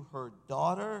said to her,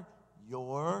 daughter,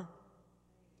 your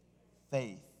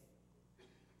faith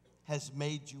has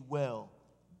made you well.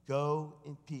 Go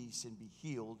in peace and be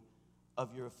healed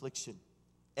of your affliction.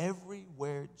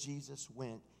 Everywhere Jesus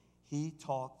went, he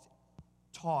taught,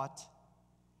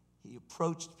 he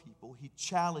approached people, he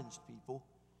challenged people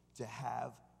to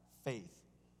have faith.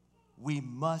 We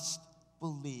must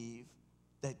believe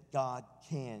that God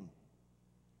can.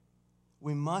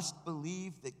 We must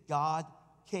believe that God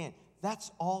can.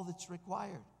 That's all that's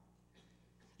required.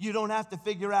 You don't have to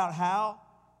figure out how.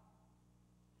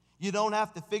 You don't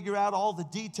have to figure out all the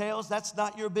details. That's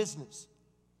not your business.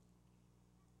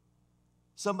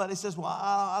 Somebody says, well,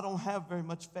 I don't have very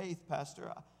much faith,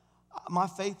 Pastor. My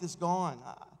faith is gone.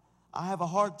 I have a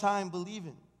hard time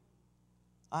believing.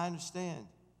 I understand.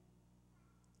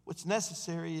 What's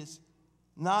necessary is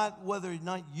not whether or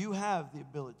not you have the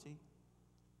ability.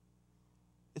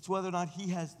 It's whether or not he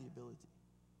has the ability.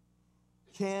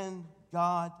 Can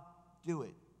God do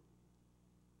it?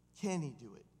 Can he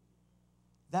do it?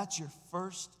 That's your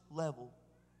first level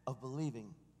of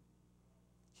believing.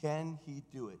 Can he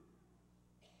do it?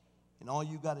 And all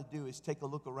you got to do is take a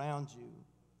look around you.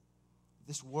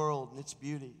 This world and its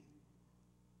beauty,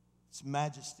 its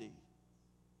majesty,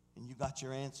 and you got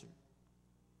your answer.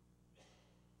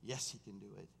 Yes, he can do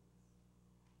it.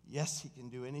 Yes, he can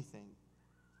do anything.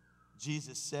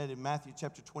 Jesus said in Matthew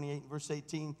chapter 28, verse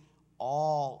 18,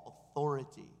 all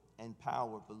authority and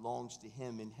power belongs to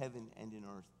him in heaven and in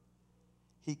earth.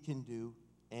 He can do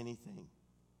anything.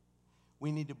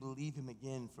 We need to believe him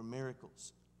again for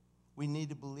miracles. We need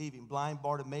to believe him. Blind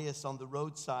Bartimaeus on the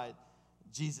roadside,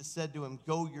 Jesus said to him,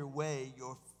 go your way,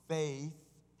 your faith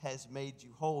has made you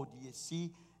whole. Do you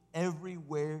see?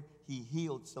 Everywhere he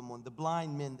healed someone. The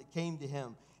blind men that came to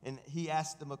him, and he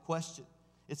asked them a question.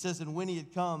 It says, and when he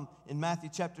had come, in Matthew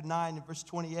chapter 9 and verse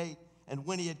 28, and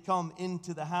when he had come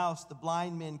into the house, the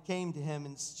blind men came to him,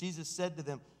 and Jesus said to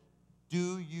them,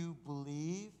 do you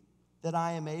believe that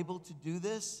I am able to do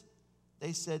this?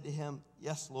 They said to him,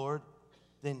 yes, Lord.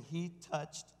 Then he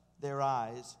touched their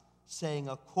eyes, saying,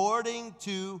 according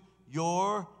to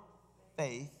your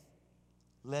faith,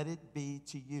 let it be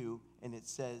to you. And it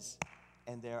says,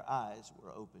 and their eyes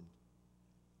were opened.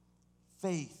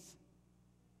 Faith,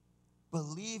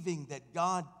 believing that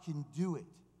God can do it.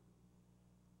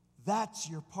 That's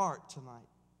your part tonight.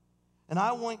 And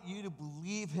I want you to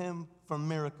believe him for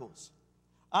miracles.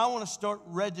 I want to start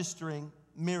registering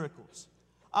miracles.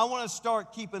 I want to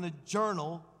start keeping a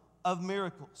journal of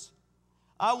miracles.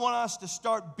 I want us to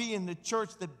start being the church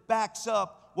that backs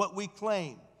up what we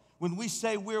claim. When we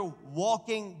say we're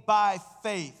walking by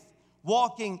faith,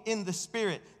 walking in the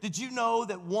Spirit. Did you know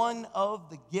that one of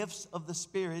the gifts of the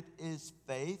Spirit is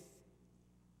faith?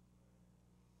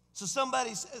 So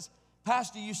somebody says,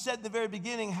 Pastor, you said in the very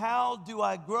beginning, how do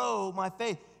I grow my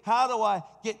faith? How do I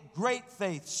get great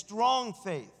faith, strong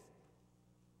faith?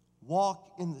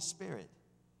 Walk in the Spirit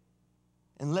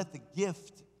and let the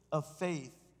gift of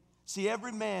faith. See,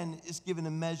 every man is given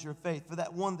a measure of faith. For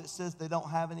that one that says they don't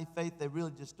have any faith, they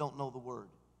really just don't know the word.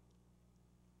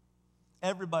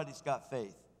 Everybody's got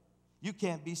faith. You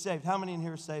can't be saved. How many in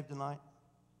here are saved tonight?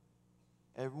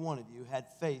 Every one of you had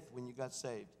faith when you got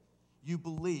saved. You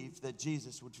believed that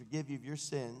Jesus would forgive you of your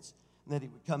sins and that he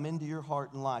would come into your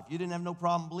heart and life. You didn't have no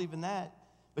problem believing that,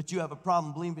 but you have a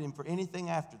problem believing him for anything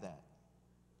after that.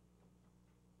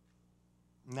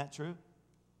 Isn't that true?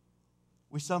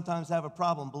 We sometimes have a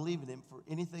problem believing him for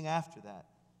anything after that.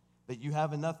 But you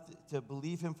have enough to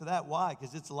believe him for that. Why?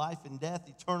 Because it's life and death,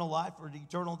 eternal life or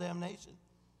eternal damnation.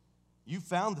 You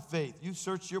found the faith. You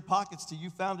searched your pockets till you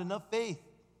found enough faith.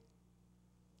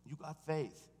 You got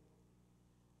faith.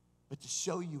 But to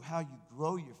show you how you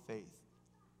grow your faith,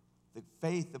 the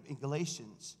faith in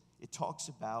Galatians, it talks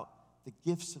about the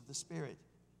gifts of the Spirit.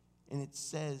 And it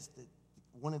says that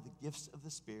one of the gifts of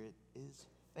the Spirit is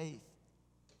faith.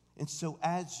 And so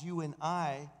as you and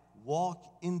I walk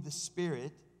in the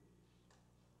Spirit,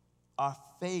 our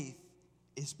faith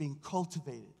is being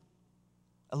cultivated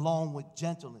along with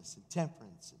gentleness and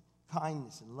temperance and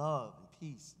kindness and love and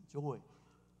peace and joy.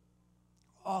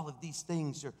 All of these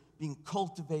things are being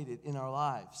cultivated in our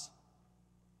lives.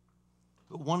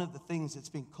 But one of the things that's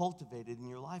being cultivated in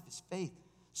your life is faith.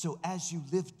 So as you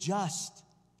live just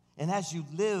and as you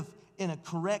live in a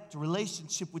correct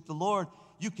relationship with the Lord,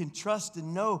 you can trust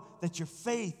and know that your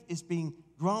faith is being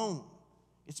grown.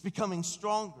 It's becoming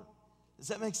stronger. Does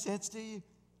that make sense to you?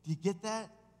 Do you get that?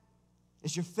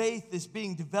 As your faith is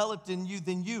being developed in you,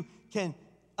 then you can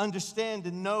understand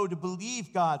and know to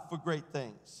believe God for great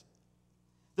things.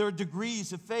 There are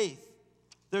degrees of faith.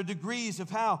 There are degrees of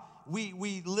how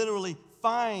we literally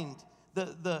find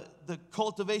the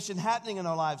cultivation happening in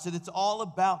our lives. And it's all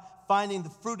about finding the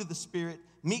fruit of the Spirit,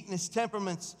 meekness,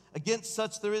 temperaments. Against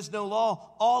such there is no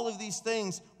law. All of these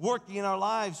things working in our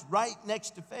lives right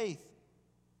next to faith.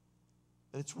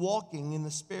 That it's walking in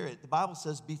the Spirit. The Bible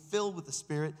says be filled with the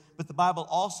Spirit, but the Bible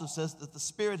also says that the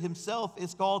Spirit himself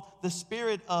is called the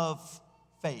Spirit of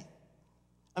faith.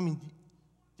 I mean,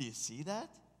 do you see that?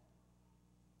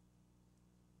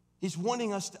 He's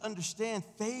wanting us to understand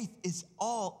faith is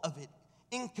all of it,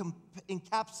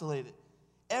 encapsulated.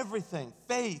 Everything,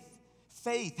 faith.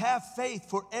 Faith, have faith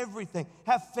for everything.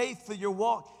 Have faith for your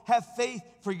walk. Have faith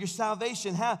for your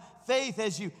salvation. Have faith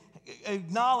as you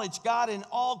acknowledge God in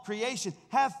all creation.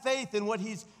 Have faith in what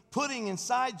he's putting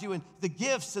inside you and the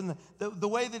gifts and the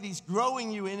way that he's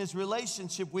growing you in his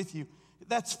relationship with you.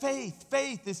 That's faith.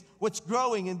 Faith is what's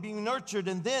growing and being nurtured.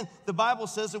 And then the Bible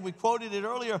says, and we quoted it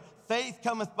earlier, faith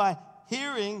cometh by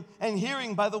hearing, and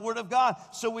hearing by the word of God.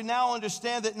 So we now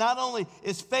understand that not only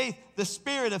is faith the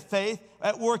spirit of faith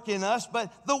at work in us,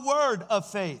 but the word of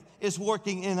faith is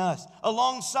working in us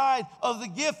alongside of the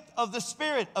gift of the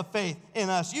spirit of faith in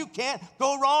us. You can't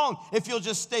go wrong if you'll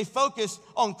just stay focused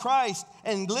on Christ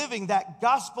and living that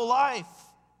gospel life.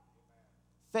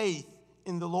 Faith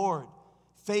in the Lord.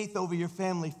 Faith over your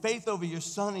family, faith over your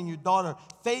son and your daughter,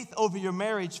 faith over your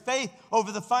marriage, faith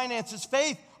over the finances,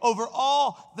 faith over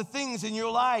all the things in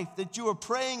your life that you are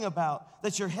praying about,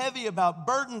 that you're heavy about,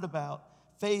 burdened about,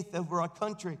 faith over our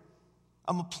country.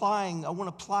 I want to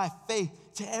apply faith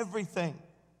to everything.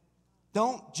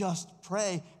 Don't just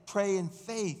pray, pray in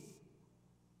faith.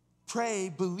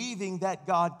 Pray believing that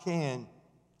God can.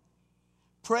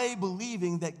 Pray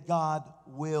believing that God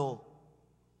will.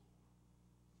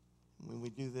 when we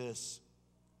do this,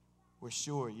 we're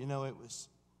sure. You know, it was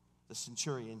the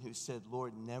centurion who said,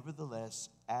 Lord, nevertheless,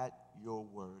 at your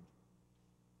word.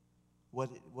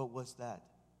 What was that?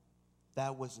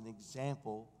 That was an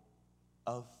example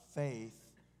of faith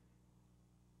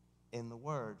in the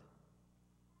word.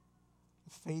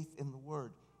 Faith in the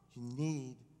word. You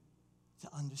need to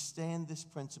understand this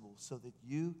principle so that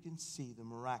you can see the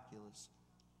miraculous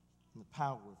and the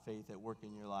power of faith at work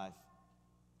in your life.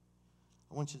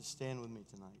 I want you to stand with me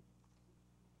tonight.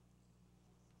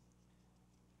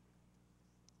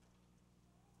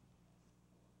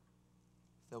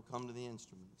 They'll come to the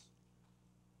instruments.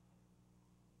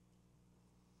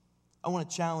 I want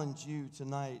to challenge you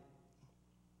tonight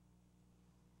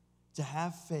to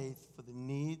have faith for the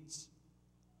needs,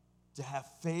 to have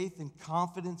faith and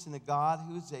confidence in a God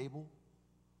who is able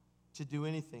to do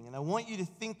anything. And I want you to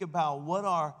think about what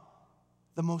are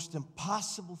the most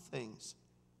impossible things.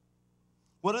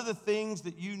 What are the things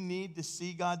that you need to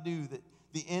see God do that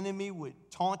the enemy would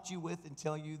taunt you with and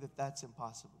tell you that that's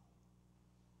impossible?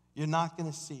 You're not going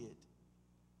to see it.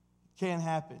 It can't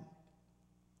happen.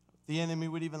 The enemy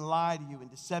would even lie to you in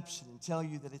deception and tell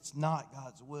you that it's not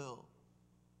God's will.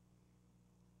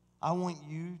 I want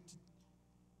you to,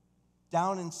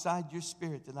 down inside your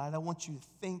spirit tonight, I want you to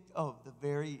think of the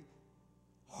very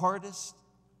hardest,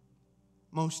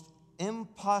 most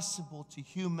impossible to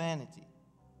humanity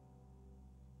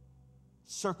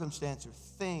circumstance or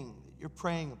thing that you're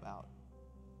praying about,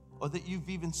 or that you've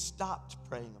even stopped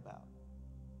praying about.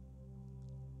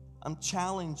 I'm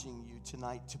challenging you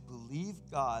tonight to believe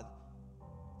God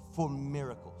for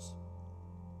miracles.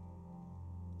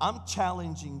 I'm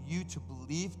challenging you to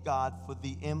believe God for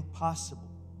the impossible.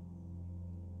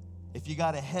 If you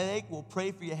got a headache, we'll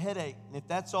pray for your headache. And if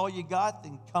that's all you got,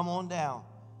 then come on down.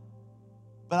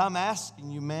 But I'm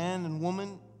asking you, man and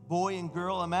woman, boy and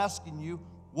girl, I'm asking you,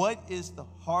 what is the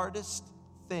hardest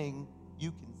thing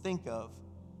you can think of?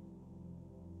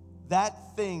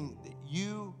 That thing that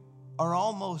you are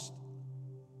almost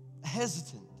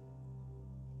hesitant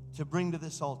to bring to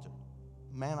this altar.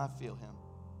 Man, I feel him.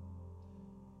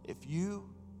 If you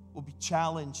will be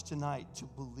challenged tonight to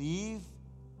believe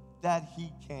that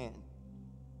he can.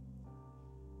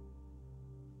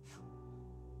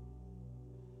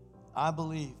 I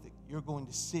believe that you're going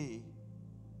to see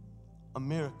a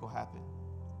miracle happen.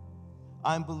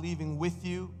 I'm believing with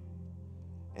you,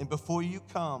 and before you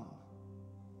come,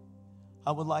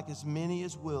 I would like as many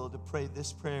as will to pray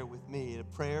this prayer with me, a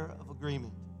prayer of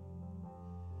agreement.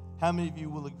 How many of you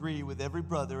will agree with every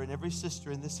brother and every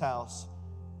sister in this house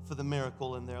for the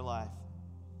miracle in their life?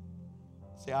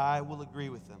 Say, I will agree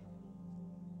with them.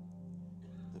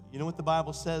 You know what the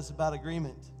Bible says about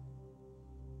agreement?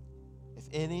 If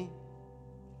any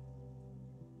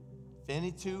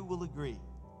two will agree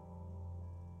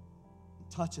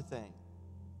and touch a thing,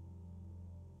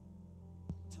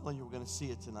 I'm telling you, we're going to see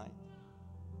it tonight.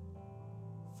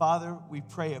 Father, we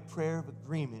pray a prayer of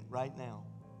agreement right now.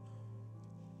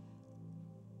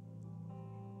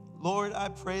 Lord, I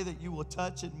pray that you will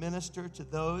touch and minister to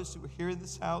those who are here in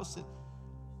this house. And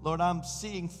Lord, I'm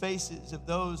seeing faces of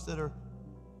those that are,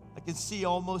 I can see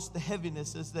almost the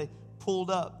heaviness as they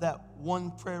pulled up that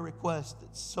one prayer request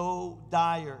that's so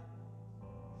dire.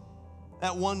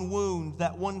 That one wound,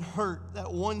 that one hurt,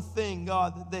 that one thing,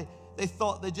 God, that they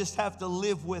thought they just have to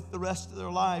live with the rest of their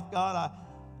life. God,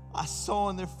 I saw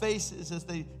in their faces as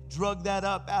they drug that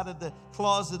up out of the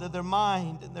closet of their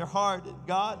mind and their heart. And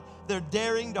God, they're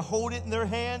daring to hold it in their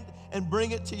hand and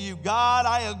bring it to you. God,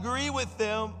 I agree with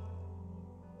them.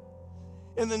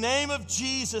 In the name of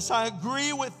Jesus, I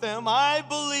agree with them. I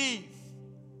believe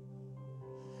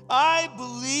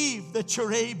that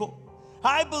you're able.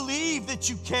 I believe that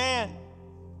you can.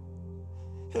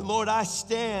 And Lord, I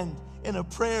stand in a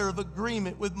prayer of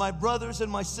agreement with my brothers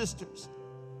and my sisters.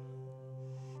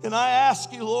 And I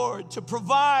ask you, Lord, to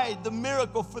provide the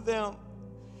miracle for them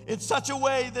in such a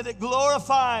way that it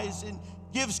glorifies and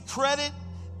gives credit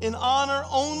and honor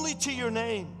only to your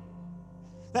name.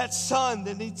 That son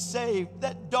that needs saved,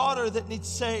 that daughter that needs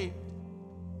saved,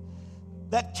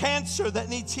 that cancer that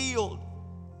needs healed,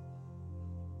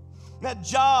 that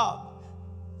job,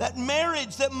 that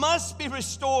marriage that must be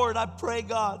restored. I pray,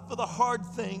 God, for the hard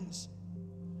things.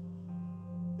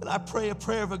 And I pray a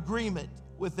prayer of agreement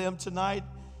with them tonight.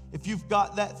 If you've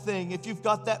got that thing, if you've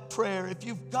got that prayer, if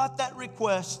you've got that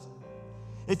request,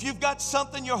 if you've got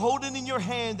something you're holding in your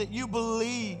hand that you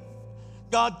believe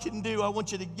God can do, I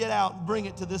want you to get out and bring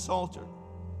it to this altar.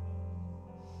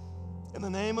 In the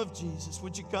name of Jesus,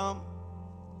 would you come?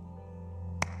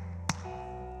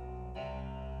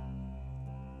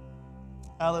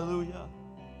 Hallelujah.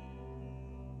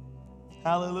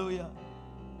 Hallelujah.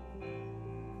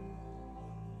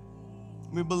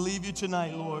 We believe you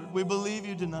tonight, Lord. We believe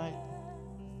you tonight.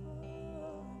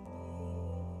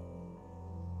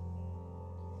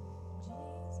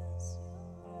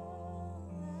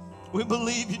 We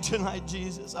believe you tonight,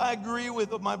 Jesus. I agree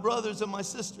with my brothers and my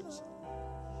sisters.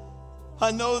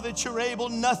 I know that you're able.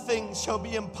 Nothing shall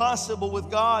be impossible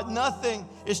with God. Nothing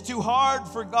is too hard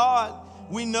for God.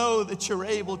 We know that you're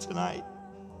able tonight.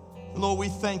 Lord, we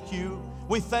thank you.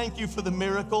 We thank you for the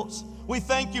miracles. We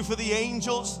thank you for the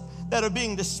angels that are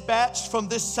being dispatched from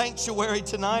this sanctuary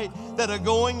tonight, that are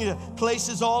going to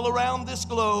places all around this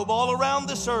globe, all around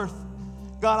this earth.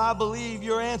 God, I believe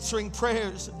you're answering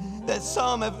prayers that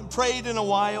some haven't prayed in a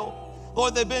while.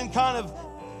 Lord, they've been kind of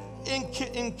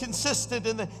inconsistent,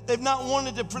 and they've not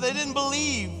wanted to pray. They didn't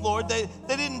believe, Lord. They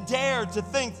didn't dare to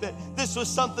think that this was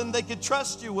something they could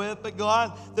trust you with. But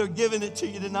God, they're giving it to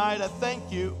you tonight. I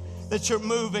thank you that you're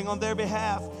moving on their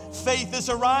behalf. Faith is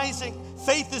arising.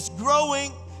 Faith is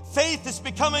growing. Faith is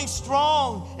becoming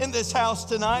strong in this house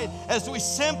tonight as we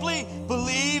simply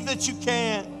believe that you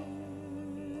can.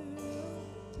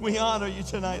 We honor you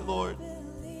tonight, Lord.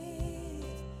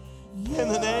 In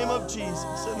the name of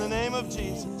Jesus, in the name of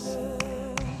Jesus,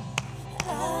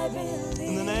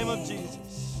 in the name of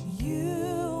Jesus.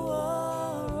 You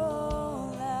are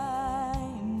all I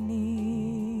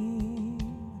need.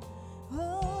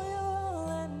 Oh, you're all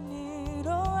I need.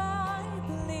 Oh, I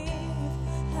believe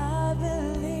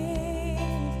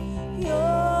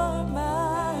you're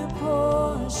my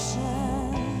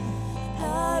portion.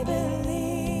 I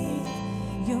believe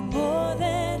you're more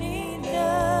than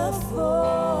enough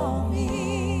for me.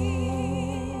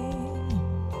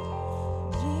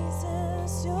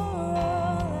 Jesus, you're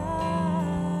all I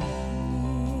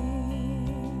need.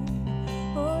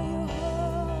 Oh,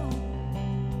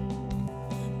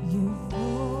 you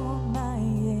hold my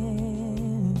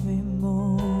every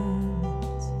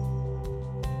moment.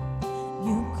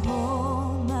 You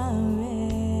calm my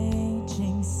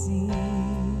raging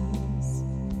seas.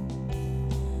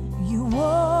 You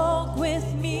walk with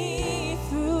me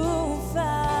through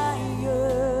fire,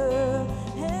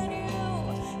 and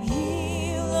you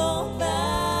heal all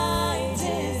my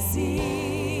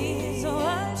disease. Oh, I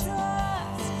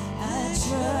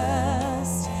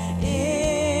trust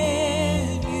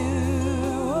in you.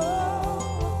 Oh,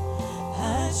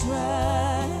 I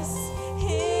trust in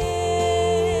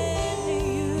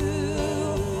you.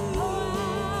 Oh,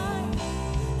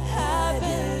 I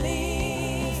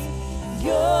believe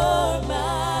you're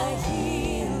my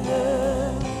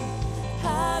healer.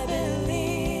 I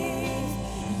believe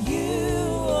you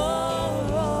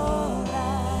are all I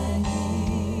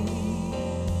need.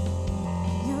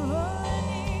 You're all I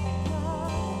need,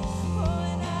 God.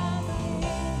 Oh, and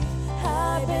I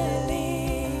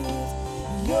believe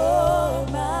you're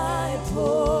my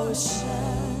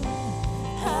portion.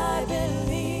 I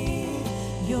believe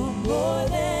you're more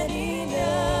than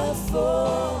enough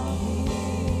for me.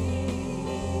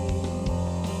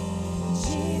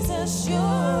 Jesus, you're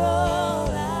all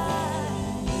I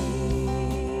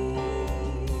need.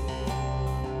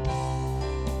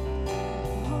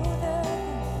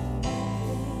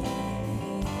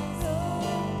 Oh,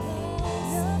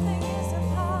 nothing is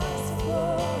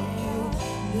impossible.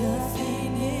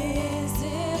 Nothing is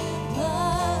impossible.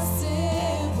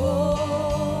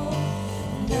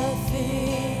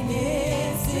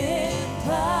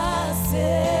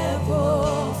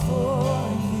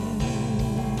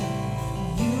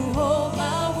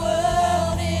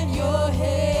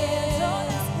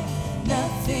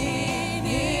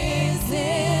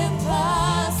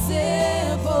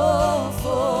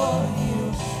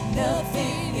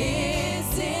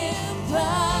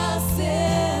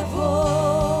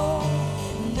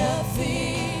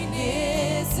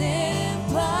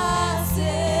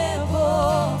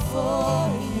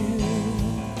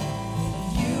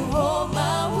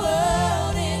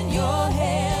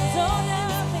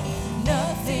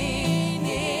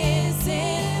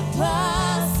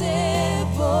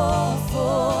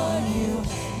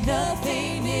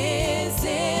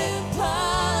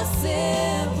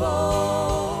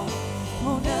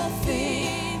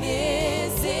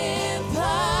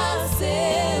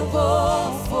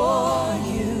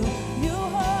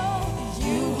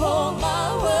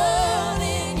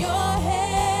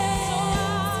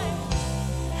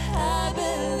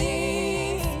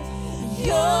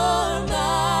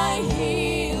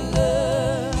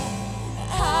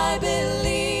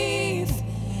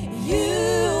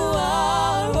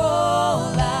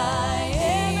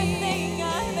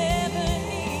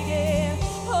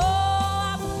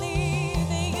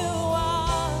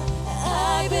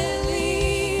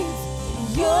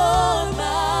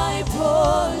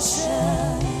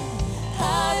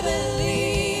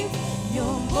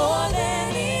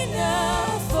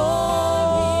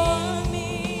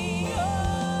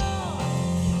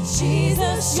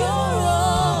 Jesus, you're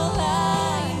all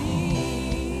I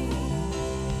need.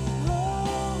 Oh,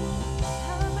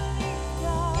 I believe,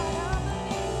 God, I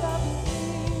believe, I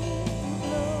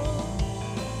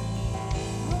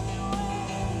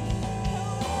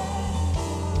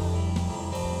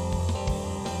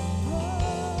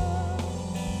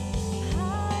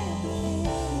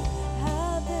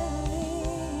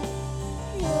believe,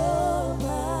 you're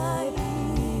my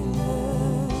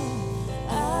healer.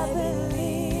 I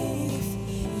believe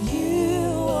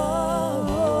you are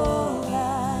all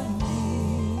I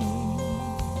need.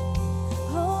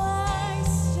 Oh, I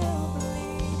still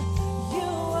believe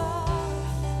you are.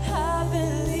 I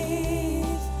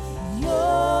believe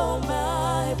you're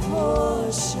my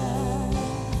portion.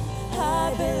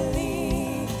 I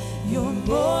believe you're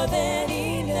more than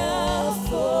enough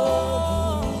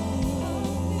for me.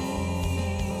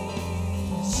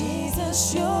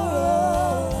 Jesus, you're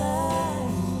all I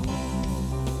need.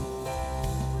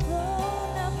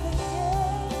 Oh,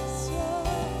 nothing is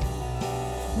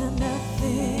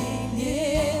nothing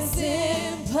is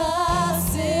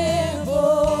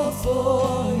impossible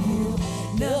for you.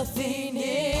 Nothing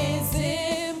is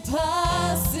impossible.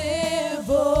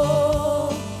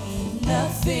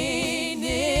 Nothing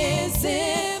is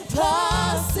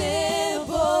impossible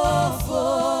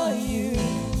for you.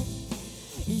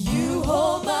 You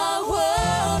hold my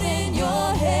world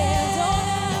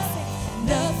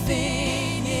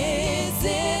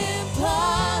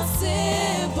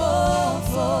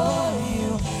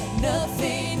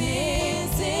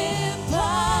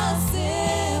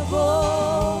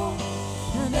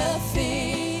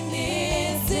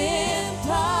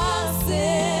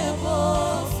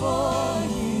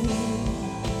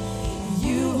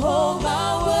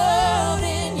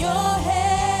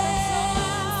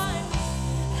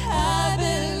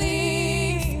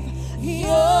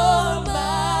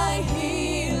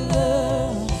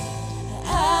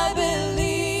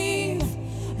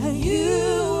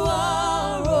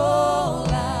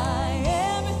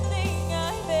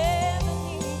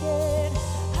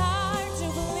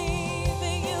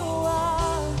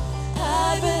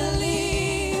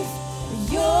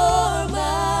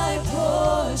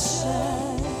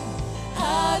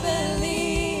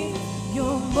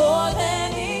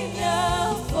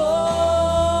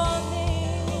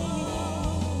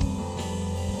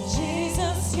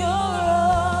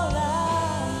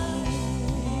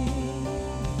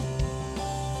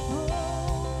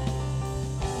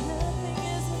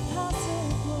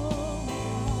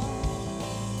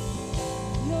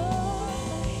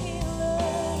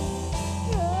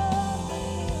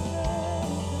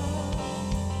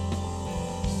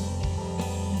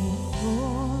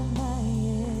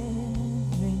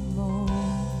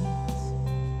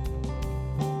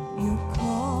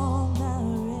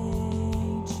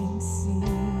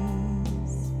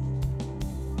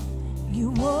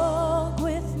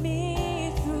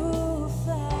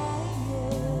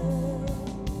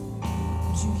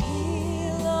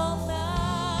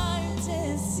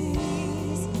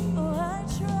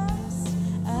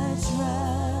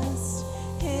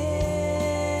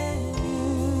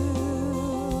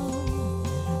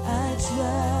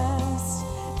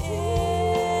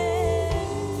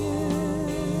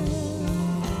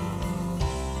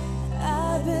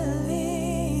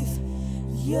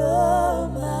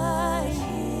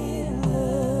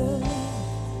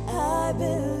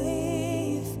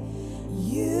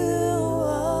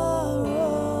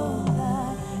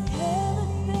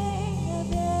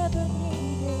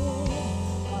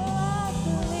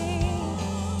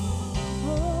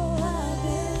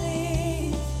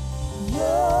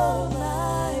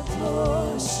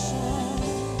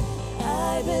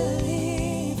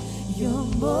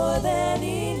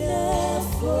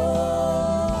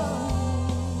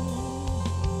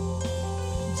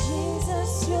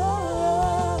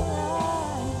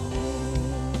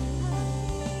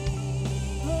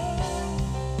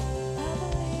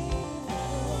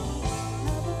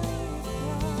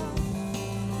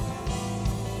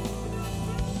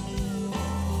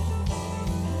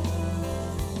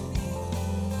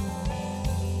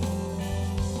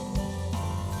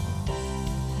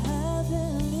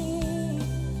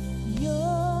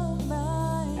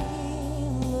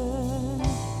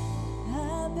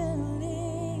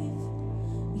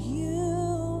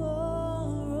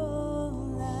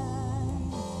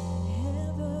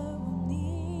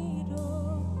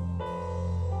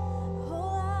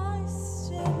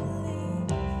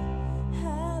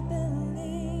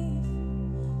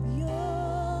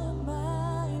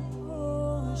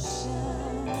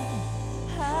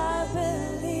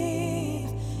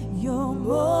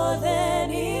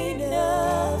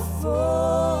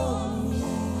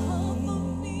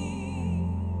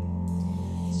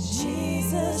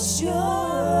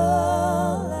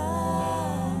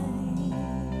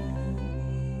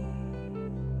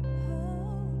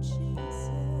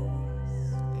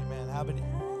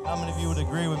How many of you would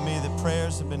agree with me that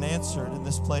prayers have been answered in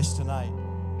this place tonight?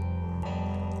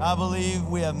 I believe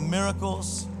we have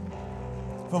miracles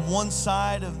from one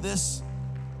side of this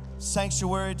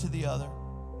sanctuary to the other.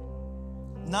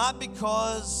 Not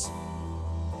because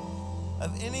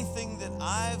of anything that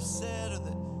I've said or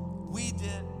that we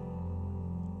did,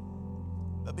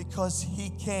 but because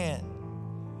He can.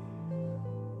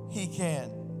 He can.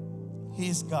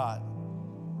 He's God.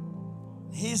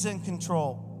 He's in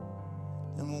control.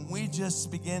 And when we just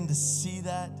begin to see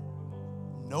that,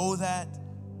 know that,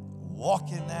 walk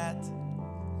in that,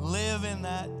 live in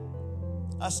that,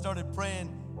 I started praying.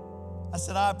 I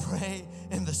said, I pray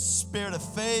in the spirit of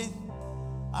faith.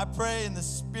 I pray in the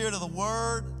spirit of the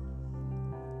word.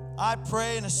 I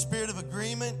pray in a spirit of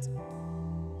agreement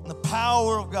and the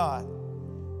power of God.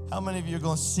 How many of you are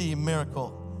going to see a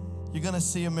miracle? You're going to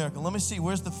see a miracle. Let me see.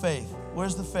 Where's the faith?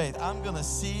 Where's the faith? I'm going to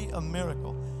see a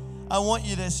miracle. I want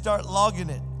you to start logging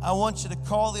it. I want you to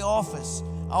call the office.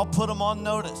 I'll put them on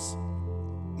notice.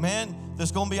 Man,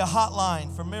 there's going to be a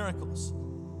hotline for miracles.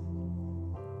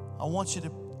 I want you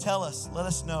to tell us, let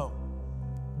us know.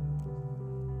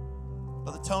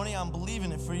 Brother Tony, I'm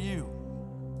believing it for you.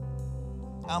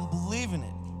 I'm believing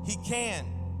it. He can.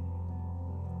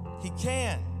 He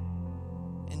can.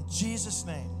 In Jesus'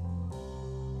 name.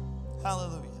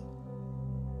 Hallelujah.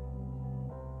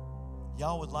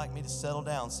 Y'all would like me to settle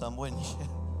down some, wouldn't you?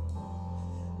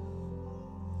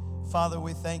 Father,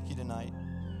 we thank you tonight.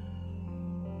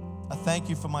 I thank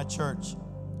you for my church.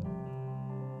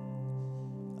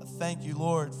 I thank you,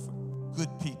 Lord, for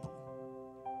good people,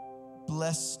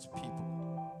 blessed people.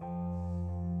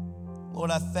 Lord,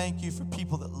 I thank you for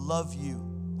people that love you,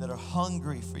 that are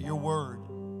hungry for your word.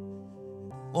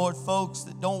 Lord, folks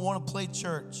that don't want to play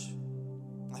church,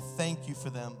 I thank you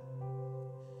for them.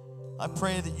 I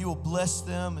pray that you will bless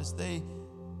them as they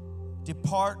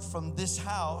depart from this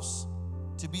house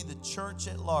to be the church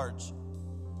at large.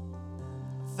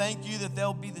 Thank you that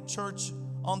they'll be the church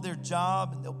on their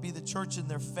job, and they'll be the church in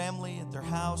their family, at their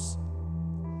house.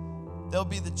 They'll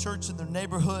be the church in their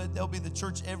neighborhood. They'll be the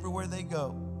church everywhere they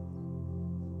go.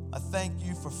 I thank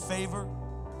you for favor,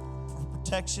 for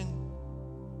protection,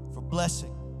 for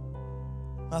blessing.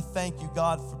 And I thank you,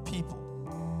 God, for people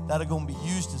that are going to be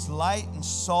used as light and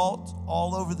salt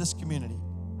all over this community.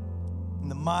 In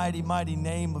the mighty, mighty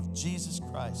name of Jesus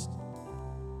Christ.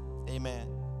 Amen.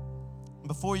 And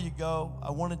before you go,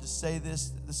 I wanted to say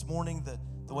this morning,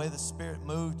 the way the Spirit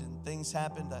moved and things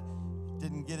happened, I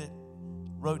didn't get it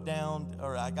wrote down,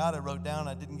 or I got it wrote down,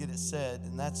 I didn't get it said,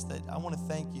 and that's that I want to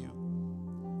thank you.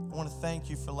 I want to thank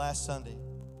you for last Sunday.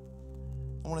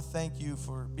 I want to thank you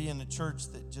for being a church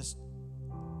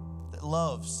that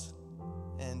loves.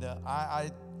 And I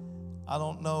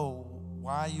don't know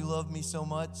why you love me so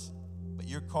much, but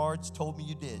your cards told me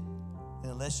you did.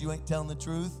 And unless you ain't telling the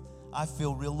truth, I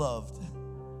feel real loved.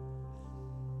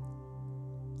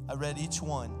 I read each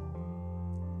one.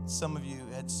 Some of you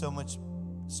had so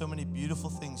many beautiful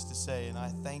things to say, and I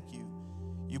thank you.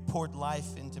 You poured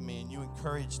life into me, and you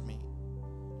encouraged me.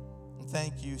 And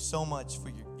thank you so much for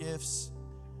your gifts,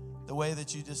 the way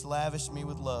that you just lavished me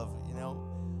with love. You know,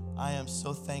 I am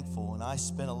so thankful, and I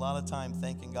spent a lot of time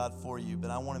thanking God for you, but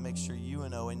I want to make sure you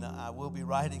know, and I will be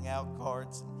writing out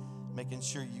cards and making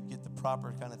sure you get the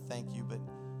proper kind of thank you, but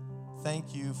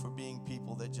thank you for being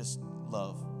people that just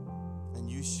love, and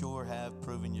you sure have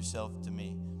proven yourself to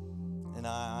me, and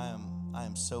I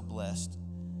am so blessed.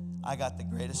 I got the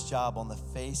greatest job on the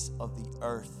face of the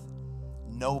earth.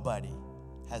 Nobody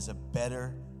has a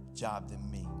better job than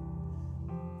me.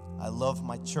 I love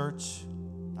my church.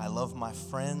 I love my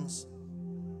friends,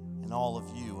 and all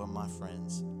of you are my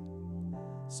friends.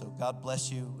 So God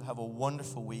bless you. Have a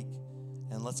wonderful week,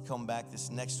 and let's come back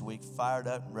this next week fired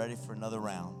up and ready for another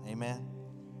round. Amen?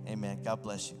 Amen. God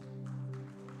bless you.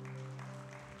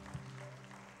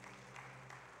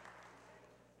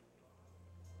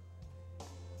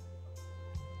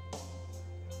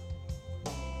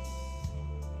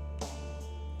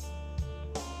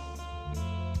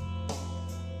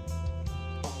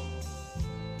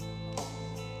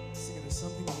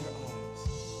 Something in your eyes,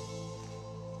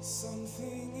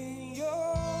 something in your